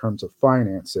reasonably in terms of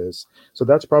finances. So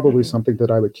that's probably something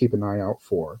that I would keep an eye out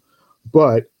for.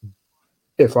 But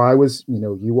if I was,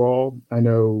 you all, I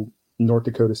know North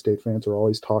Dakota State fans are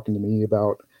always talking to me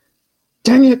about,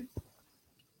 dang it,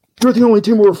 you're the only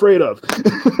team we're afraid of.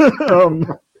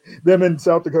 Them in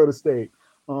South Dakota State.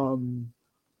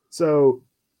 So,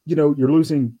 you're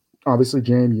losing, obviously,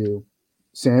 JMU.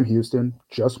 Sam Houston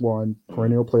just won,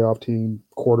 perennial playoff team,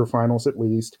 quarterfinals at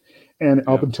least. And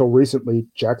up until recently,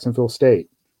 Jacksonville State,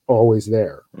 always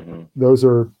there. Those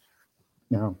are,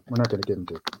 now, we're not going to get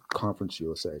into Conference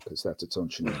USA because that's its own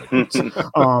shenanigans.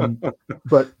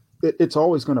 But it's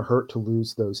always going to hurt to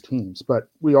lose those teams. But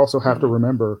we also have to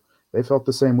remember they felt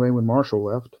the same way when Marshall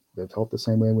left. They felt the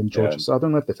same way when Georgia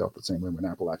Southern left. They felt the same way when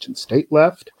Appalachian State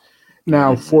left.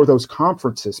 Now, for those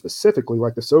conferences specifically,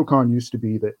 like the SoCon used to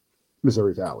be the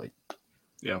Missouri Valley.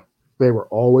 Yeah. They were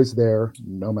always there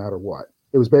no matter what.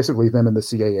 It was basically them in the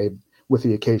CAA with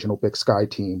the occasional Big Sky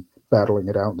team battling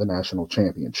it out in the national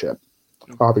championship.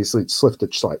 Obviously, it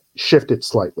shifted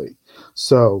slightly.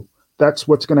 So that's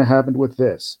what's going to happen with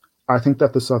this. I think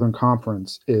that the Southern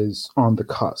Conference is on the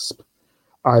cusp.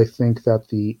 I think that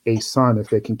the ASUN, if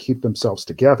they can keep themselves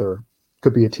together,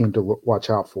 could be a team to watch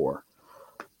out for.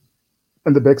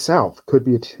 And the Big South could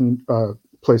be a team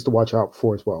place to watch out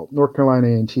for as well. North Carolina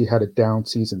A&T had a down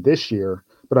season this year,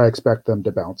 but I expect them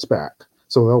to bounce back.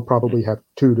 So they'll probably have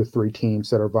 2 to 3 teams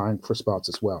that are vying for spots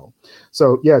as well.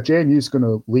 So, yeah, JMU is going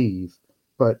to leave,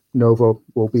 but Nova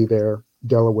will be there.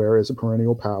 Delaware is a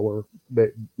perennial power. They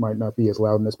might not be as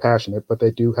loud and as passionate, but they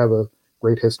do have a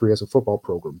great history as a football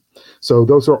program. So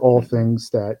those are all things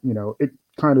that,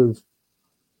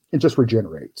 it just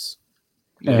regenerates.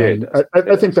 And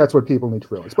I think that's what people need to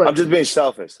realize. But I'm just being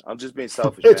selfish.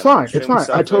 It's fine. It's fine.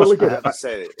 I totally get it. I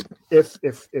say it.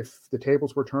 If the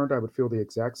tables were turned, I would feel the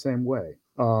exact same way.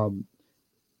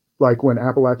 Like when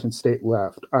Appalachian State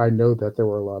left, I know that there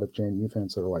were a lot of JMU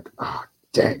fans that are like,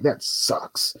 dang, that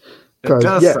sucks. It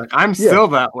does suck. I'm still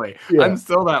that way. Yeah. I'm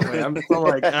still that way. I'm still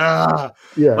like,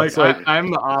 Yeah. Like I'm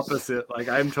the opposite. Like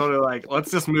I'm totally like, let's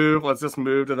just move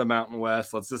to the Mountain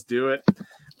West. Let's just do it.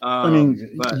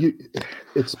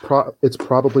 It's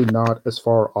probably not as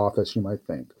far off as you might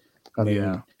think.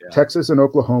 Texas and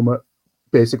Oklahoma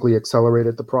basically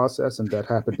accelerated the process, and that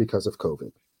happened because of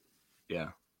COVID. Yeah.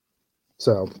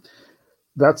 So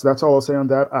that's all I'll say on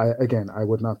that. I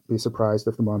would not be surprised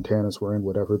if the Montanas were in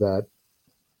whatever that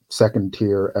second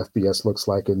tier FBS looks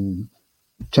like in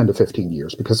 10 to 15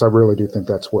 years, because I really do think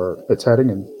that's where it's heading,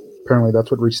 and apparently that's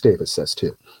what Reese Davis says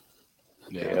too.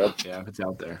 Yeah, it's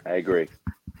out there. I agree.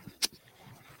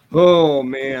 Oh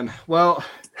man. Well,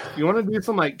 you want to do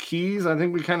some like keys? I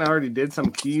think we kind of already did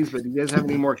some keys, but do you guys have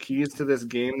any more keys to this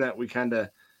game that we kind of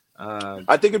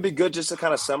I think it'd be good just to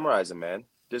kind of summarize it, man.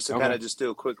 Just to kind of just do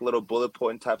a quick little bullet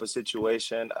point type of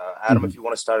situation. Adam, if you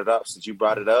want to start it up, since you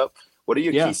brought it up, what are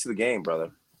your keys to the game,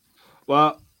 brother?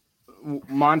 Well,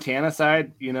 Montana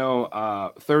side,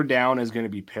 third down is going to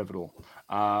be pivotal.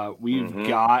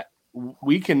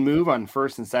 We can move on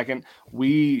first and second.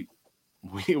 We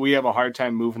have a hard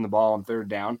time moving the ball on third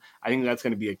down. I think that's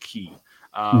going to be a key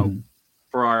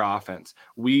for our offense.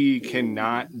 We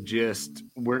cannot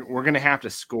we're going to have to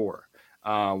score.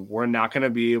 We're not going to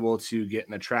be able to get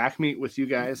in a track meet with you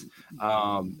guys.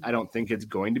 I don't think it's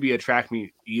going to be a track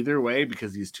meet either way,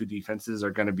 because these two defenses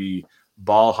are going to be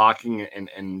ball hawking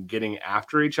and getting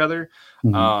after each other.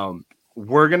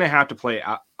 We're going to have to play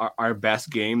our best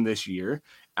game this year.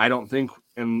 I don't think,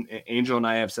 and Angel and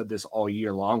I have said this all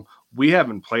year long, we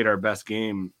haven't played our best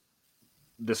game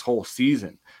this whole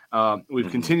season.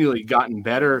 We've continually gotten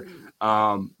better,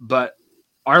 but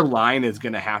our line is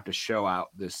going to have to show out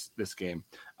this game.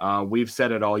 We've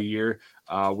said it all year.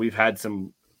 We've had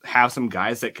some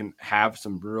guys that can have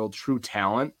some real true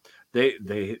talent.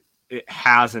 It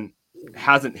hasn't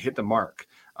hit the mark.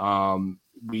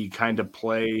 We kind of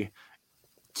play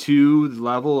to the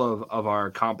level of our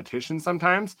competition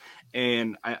sometimes,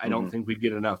 and I don't think we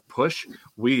get enough push.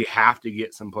 We have to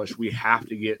get some push. We have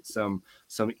to get some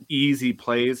easy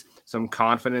plays, some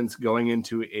confidence going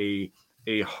into a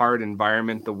hard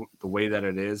environment the way that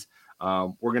it is.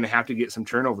 We're going to have to get some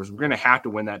turnovers. We're going to have to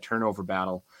win that turnover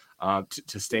battle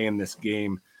to stay in this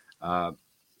game. The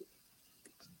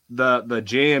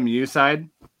JMU side,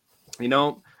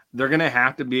 they're going to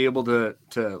have to be able to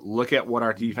look at what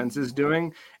our defense is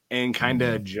doing and kind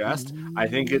of adjust. I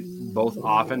think both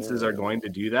offenses are going to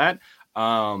do that.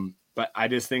 But I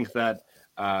just think that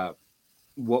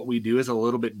what we do is a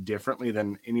little bit differently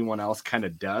than anyone else kind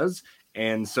of does.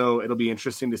 And so it'll be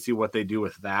interesting to see what they do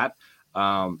with that.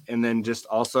 And then just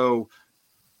also,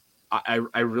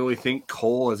 I really think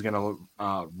Cole is going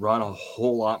to run a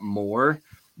whole lot more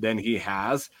than he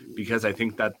has, because I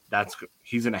think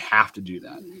he's going to have to do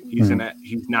that.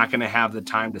 He's not going to have the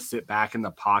time to sit back in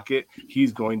the pocket.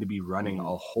 He's going to be running a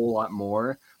whole lot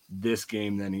more this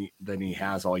game than he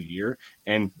has all year,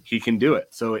 and he can do it.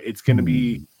 So it's going to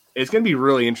be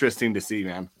really interesting to see,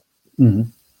 man.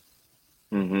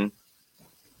 Mm-hmm. Mm-hmm.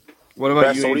 What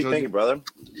about you? What do you think, brother?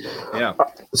 Yeah.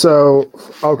 So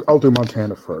I'll do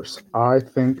Montana first. I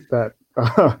think that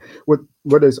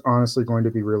what is honestly going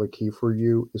to be really key for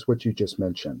you is what you just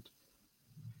mentioned.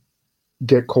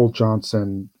 Get Cole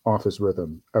Johnson off his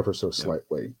rhythm ever so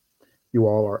slightly. You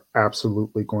all are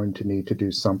absolutely going to need to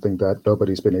do something that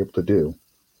nobody's been able to do: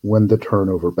 win the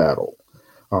turnover battle.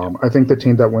 I think the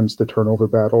team that wins the turnover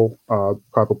battle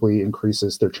probably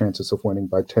increases their chances of winning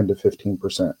by 10 to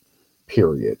 15%,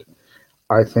 period.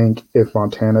 I think if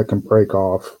Montana can break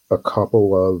off a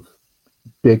couple of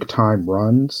big-time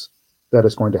runs, that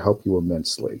is going to help you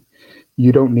immensely.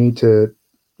 You don't need to,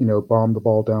 bomb the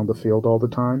ball down the field all the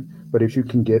time, but if you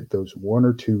can get those one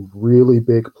or two really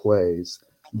big plays,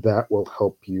 that will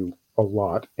help you a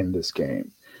lot in this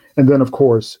game. And then, of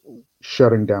course,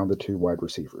 shutting down the two wide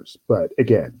receivers. But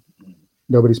again,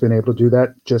 nobody's been able to do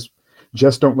that. Just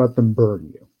don't let them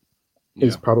burn you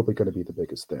is probably going to be the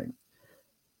biggest thing.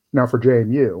 Now for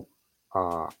JMU,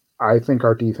 I think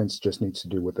our defense just needs to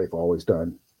do what they've always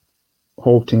done.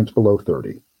 Hold teams below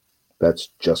 30. That's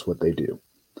just what they do.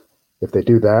 If they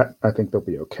do that, I think they'll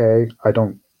be okay. I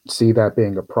don't see that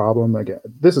being a problem. Again,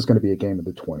 this is going to be a game of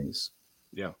the 20s.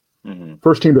 Yeah. Mm-hmm.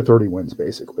 First team to 30 wins,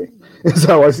 basically, is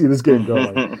how I see this game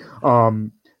going.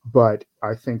 But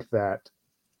I think that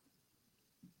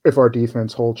if our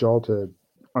defense holds y'all to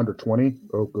under 20,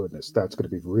 oh goodness, that's going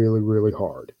to be really, really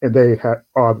hard. And they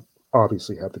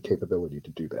obviously have the capability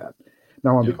to do that.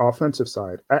 Now, on the offensive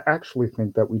side, I actually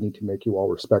think that we need to make you all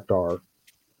respect our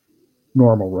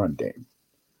normal run game.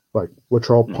 Like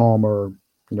Latrell Palmer,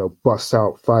 busts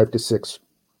out 5 to 6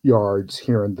 yards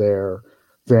here and there,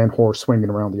 Van Horst swinging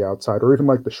around the outside, or even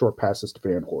like the short passes to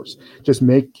Van Horst. Just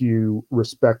make you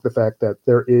respect the fact that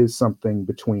there is something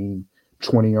between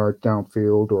 20 yards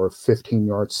downfield or a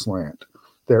 15-yard slant.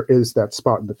 There is that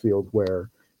spot in the field where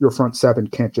your front seven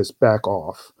can't just back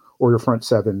off, or your front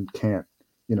seven can't,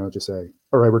 just say,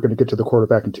 all right, we're going to get to the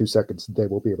quarterback in 2 seconds. They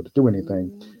won't be able to do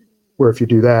anything. Where if you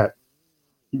do that,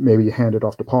 maybe you hand it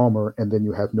off to Palmer, and then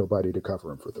you have nobody to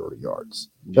cover him for 30 yards.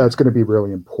 That's going to be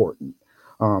really important.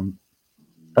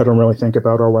 I don't really think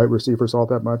about our wide receivers all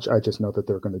that much. I just know that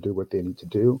they're going to do what they need to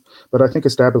do. But I think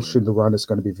establishing the run is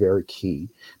going to be very key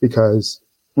because,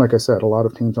 like I said, a lot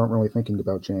of teams aren't really thinking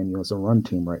about JMU as a run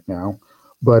team right now.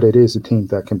 But it is a team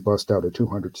that can bust out a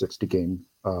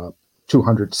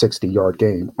 260-yard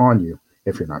game on you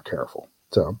if you're not careful.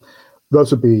 So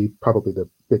those would be probably the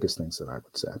biggest things that I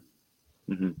would say.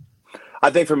 Mm-hmm. I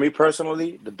think for me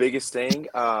personally, the biggest thing,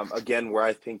 again, where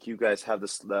I think you guys have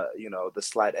the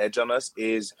slight edge on us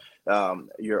is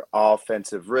your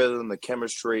offensive rhythm, the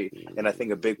chemistry. And I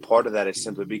think a big part of that is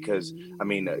simply because,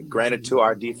 granted to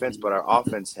our defense, but our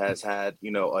offense has had,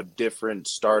 a different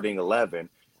starting 11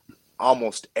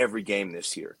 almost every game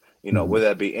this year. Whether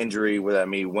that be injury, whether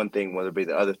that be one thing, whether it be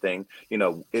the other thing,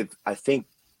 I think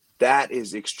that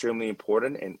is extremely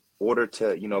important in order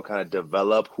to, kind of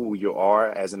develop who you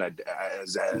are as an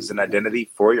identity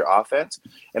for your offense.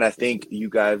 And I think you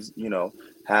guys,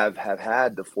 have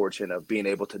had the fortune of being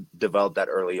able to develop that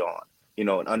early on,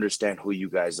 and understand who you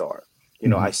guys are.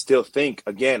 I still think,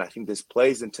 again, I think this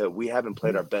plays into we haven't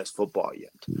played our best football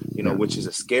yet, which is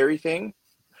a scary thing.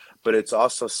 But it's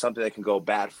also something that can go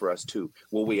bad for us too.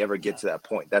 Will we ever get to that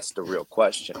point? That's the real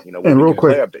question. When we can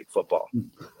play our big football.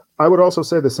 I would also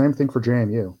say the same thing for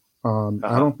JMU.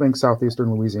 I don't think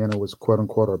Southeastern Louisiana was quote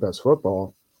unquote our best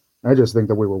football. I just think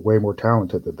that we were way more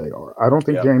talented than they are. I don't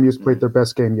think JMU's played their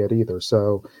best game yet either.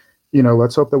 So,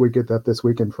 let's hope that we get that this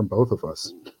weekend from both of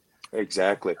us.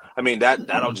 Exactly.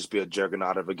 That'll just be a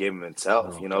juggernaut of a game in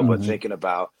itself, but thinking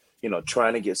about,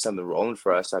 trying to get something rolling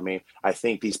for us. I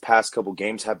think these past couple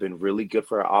games have been really good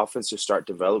for our offense to start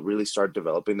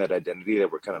developing that identity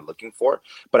that we're kind of looking for.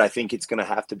 But I think it's going to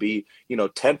have to be,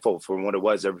 tenfold from what it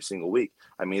was every single week.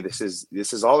 This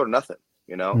is all or nothing.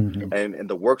 and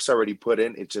the work's already put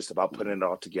in. It's just about putting it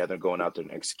all together and going out there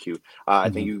and execute. I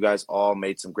think you guys all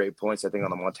made some great points. I think on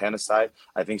the Montana side,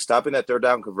 I think stopping that third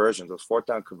down conversions, those fourth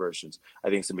down conversions, I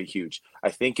think it's going to be huge. I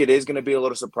think it is going to be a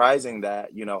little surprising that,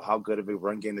 how good of a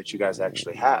run game that you guys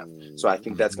actually have. So I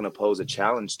think that's going to pose a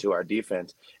challenge to our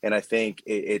defense. And I think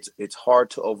it's hard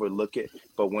to overlook it.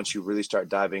 But once you really start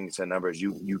diving into numbers,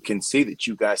 you can see that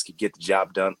you guys could get the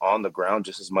job done on the ground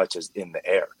just as much as in the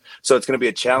air. So it's going to be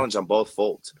a challenge on both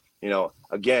folds.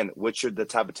 Again, which are the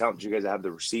type of talent you guys have,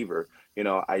 the receiver.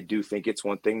 I do think it's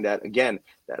one thing that, again,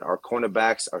 that our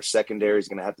cornerbacks, our secondary is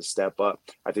going to have to step up.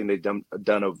 I think they've done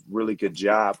a really good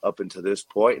job up until this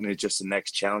point, and it's just the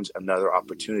next challenge, another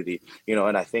opportunity.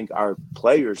 And I think our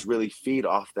players really feed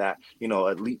off that,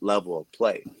 elite level of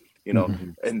play.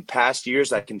 In past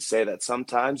years, I can say that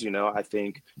sometimes, I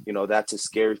think, that's a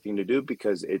scary thing to do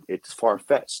because it's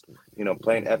far-fetched,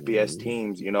 playing FBS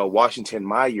teams, Washington,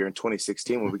 my year in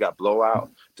 2016, when we got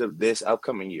blowout to this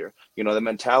upcoming year, the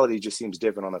mentality just seems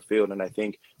different on the field. And I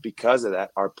think because of that,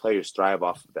 our players thrive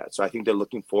off of that. So I think they're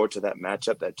looking forward to that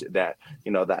matchup,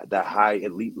 that high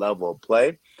elite level of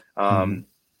play.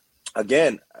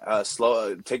 Again,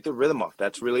 take the rhythm off.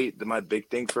 That's really my big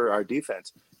thing for our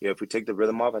defense. If we take the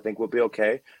rhythm off, I think we'll be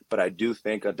okay. But I do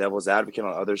think a devil's advocate on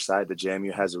the other side, the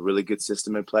JMU has a really good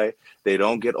system in play. They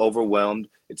don't get overwhelmed.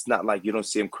 It's not like you don't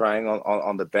see them crying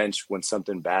on the bench when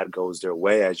something bad goes their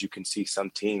way, as you can see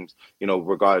some teams,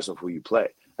 regardless of who you play.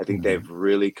 I think they've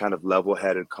really kind of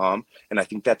level-headed, calm, and I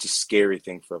think that's a scary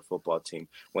thing for a football team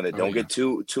when they don't get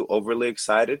too overly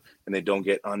excited and they don't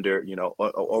get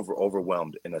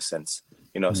overwhelmed in a sense.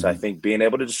 So I think being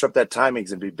able to disrupt that timing is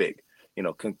going to be big.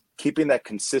 Keeping that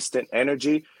consistent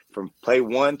energy from play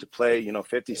one to play,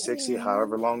 50, 60,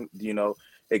 however long,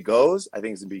 it goes, I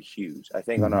think it's going to be huge. I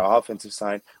think on our offensive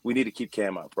side, we need to keep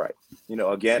Cam upright.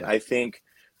 I think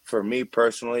for me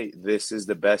personally, this is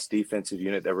the best defensive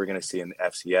unit that we're going to see in the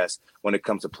FCS when it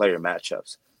comes to player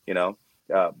matchups.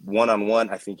 One-on-one,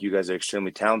 I think you guys are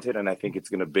extremely talented, and I think it's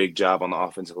going to big job on the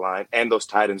offensive line and those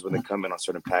tight ends when they come in on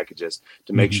certain packages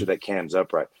to make sure that Cam's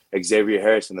upright. Xavier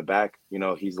Harris in the back,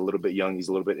 he's a little bit young, he's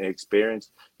a little bit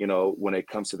inexperienced, when it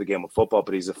comes to the game of football,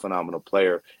 but he's a phenomenal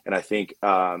player. And I think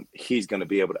he's going to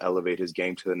be able to elevate his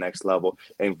game to the next level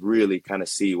and really kind of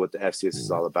see what the FCS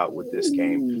is all about with this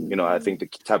game. I think the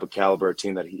type of caliber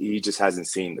team that he just hasn't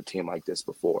seen a team like this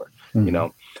before,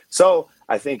 So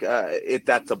I think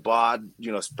that's a broad,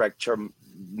 spectrum,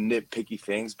 nitpicky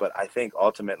things, but I think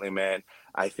ultimately, man,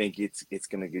 I think it's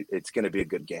gonna be a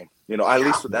good game. At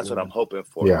least that's what I'm hoping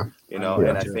for. And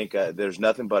I think there's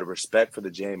nothing but respect for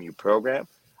the JMU program.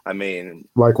 I mean,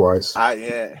 likewise.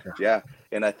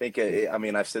 And I think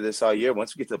I've said this all year.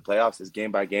 Once we get to the playoffs, it's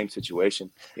game by game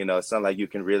situation. It's not like you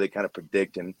can really kind of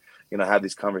predict and have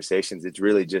these conversations. It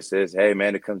really just is, hey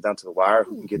man, it comes down to the wire.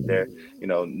 Who can get there?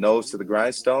 Nose to the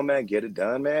grindstone, man. Get it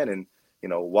done, man, and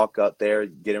walk out there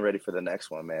getting ready for the next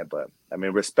one, man. But I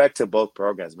mean, respect to both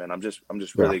programs, man. I'm just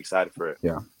really excited for it.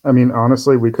 Yeah, I mean,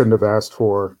 honestly, we couldn't have asked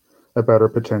for a better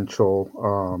potential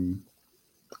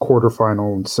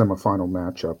quarterfinal and semifinal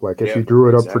matchup. Like if you drew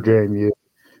it up for JMU,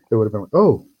 it would have been like,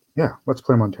 oh yeah, let's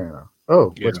play Montana.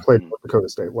 Oh, let's play North Dakota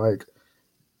State. Like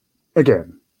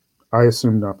again, I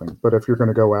assume nothing, but if you're going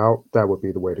to go out, that would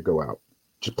be the way to go out.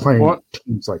 Just playing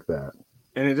teams like that.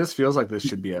 And it just feels like this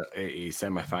should be a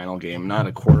semifinal game, not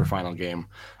a quarterfinal game.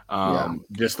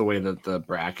 Just the way that the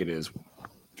bracket is,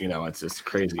 it's just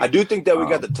crazy. I do think that we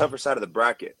got the tougher side of the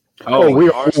bracket. We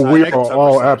are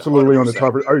all absolutely 100%. On the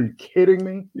tougher. Are you kidding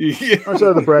me? Our side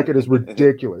of the bracket is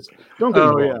ridiculous. Don't get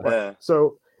me wrong. Yeah.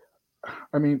 So,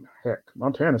 I mean, heck,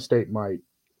 Montana State might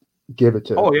give it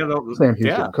to Sam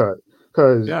Houston cut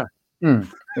because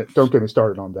don't get me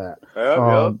started on that.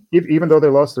 Even though they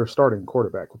lost their starting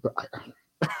quarterback,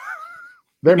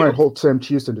 they might hold Sam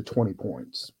Houston to 20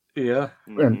 points.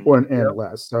 And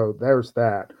less. So there's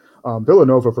that.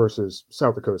 Villanova versus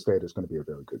South Dakota State is going to be a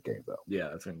very good game, though.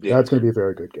 That's going to be a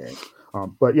very good game.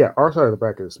 But yeah, our side of the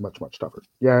bracket is much, much tougher.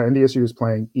 Yeah, NDSU is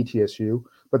playing ETSU,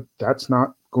 but that's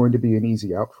not going to be an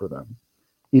easy out for them.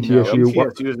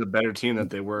 ETSU is a better team than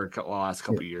they were the last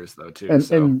couple of years, though, too.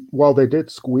 And while they did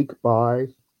squeak by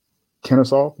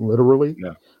Kennesaw, literally,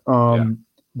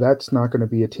 that's not going to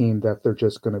be a team that they're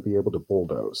just going to be able to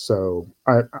bulldoze. So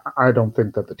I don't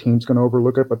think that the team's going to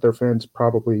overlook it, but their fans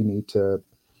probably need to,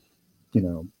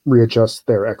 readjust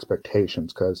their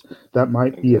expectations because that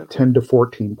might be a 10 to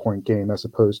 14 point game as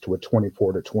opposed to a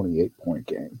 24 to 28 point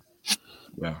game.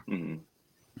 Yeah.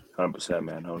 100%,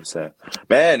 man. 100%.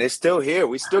 Man, it's still here.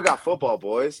 We still got football,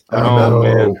 boys. I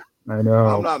know.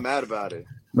 I'm not mad about it.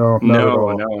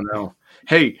 No.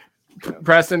 Hey,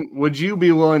 Preston, would you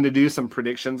be willing to do some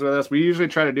predictions with us? We usually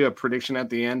try to do a prediction at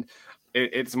the end.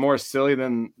 It's more silly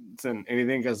than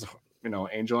anything because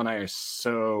Angel and I are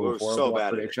so horrible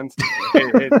at predictions.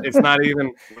 It's not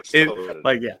even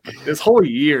this whole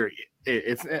year.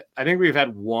 I think we've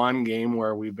had one game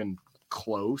where we've been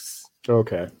close.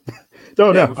 Okay. I'm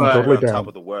totally on top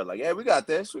of the world. Like, yeah, we got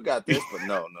this, but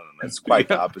no. It's quite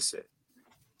the opposite.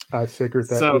 I figured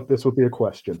that this would be a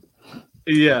question.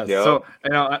 Yeah. Yep. So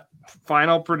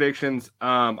final predictions.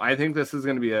 I think this is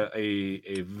going to be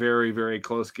a very, very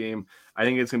close game. I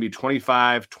think it's going to be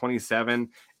 25-27,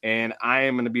 and I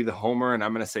am going to be the homer, and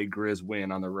I'm going to say Grizz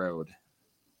win on the road.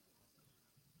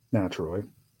 Naturally.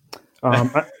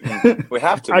 We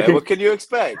have to, man. What can you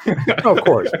expect? Of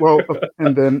course. Well,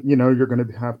 and then you're going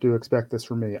to have to expect this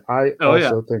from me. I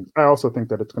also think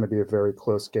that it's going to be a very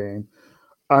close game.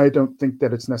 I don't think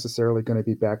that it's necessarily going to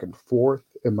be back and forth.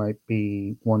 It might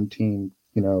be one team,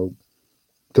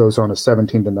 goes on a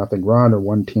 17-0 run, or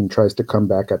one team tries to come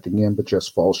back at the end but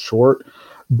just falls short.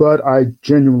 But I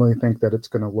genuinely think that it's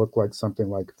going to look like something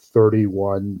like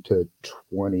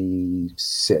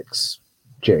 31-26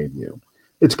 JMU.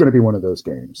 It's going to be one of those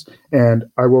games. And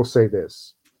I will say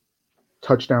this,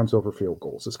 touchdowns over field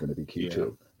goals is going to be key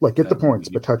too. Like, get the points,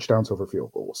 but touchdowns over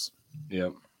field goals.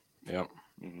 Yep.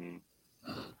 Mm-hmm.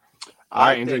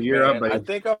 I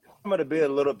think I'm going to be a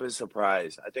little bit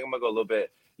surprised. I think I'm going to go a little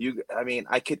bit.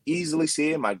 I could easily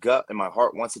see it. My gut and my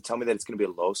heart wants to tell me that it's going to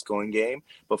be a low-scoring game.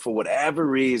 But for whatever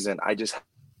reason, I just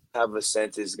have a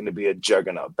sense it's going to be a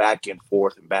juggernaut, back and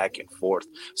forth.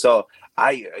 So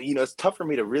it's tough for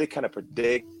me to really kind of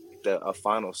predict a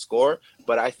final score,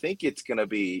 but I think it's going to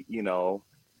be,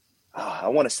 I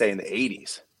want to say in the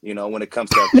 80s, when it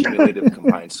comes to accumulative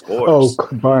combined scores. Oh,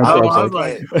 combined scores.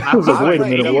 Wait a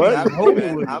minute,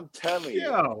 what? I'm telling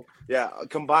you. Yeah,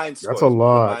 combined scores. That's a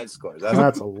lot. Combined scores.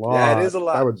 That's a lot. Yeah, it is a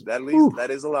lot. That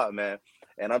is a lot, man.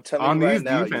 And I'm telling you right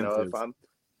now,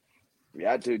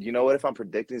 dude, you know what? If I'm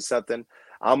predicting something,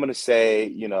 I'm going to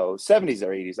say, 70s or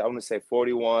 80s. I'm going to say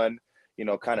 41,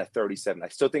 kind of 37. I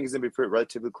still think it's going to be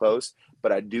relatively close,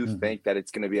 but I do think that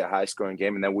it's going to be a high-scoring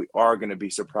game, and that we are going to be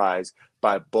surprised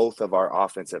by both of our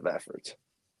offensive efforts.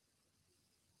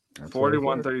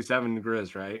 41-37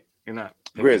 Grizz, right? You're not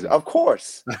Grizz, of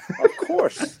course.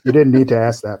 You didn't need to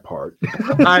ask that part.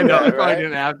 I know. Right? I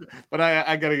didn't have to, but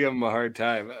I got to give him a hard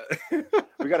time.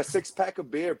 We got a 6-pack of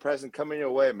beer present coming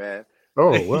your way, man.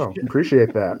 Oh, well,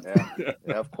 appreciate that.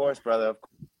 Yeah, of course, brother. Of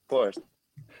course.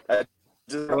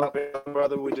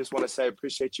 Brother, we just want to say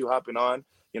appreciate you hopping on,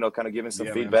 kind of giving some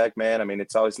feedback, man. I mean,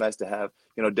 it's always nice to have,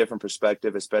 different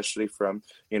perspective, especially from,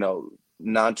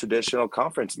 non-traditional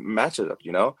conference matchup,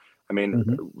 I mean,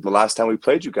 the last time we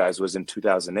played you guys was in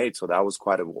 2008, so that was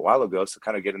quite a while ago. So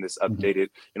kind of getting this updated,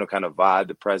 kind of vibe,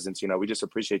 the presence, we just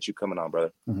appreciate you coming on,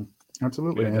 brother.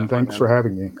 Absolutely. And thanks for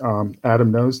having me.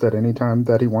 Adam knows that anytime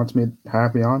that he wants me to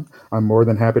have me on, I'm more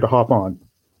than happy to hop on.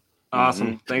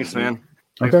 Awesome. Thanks, man.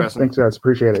 Thanks, guys.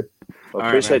 Appreciate it. Well,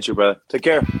 appreciate you, brother. Take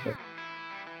care.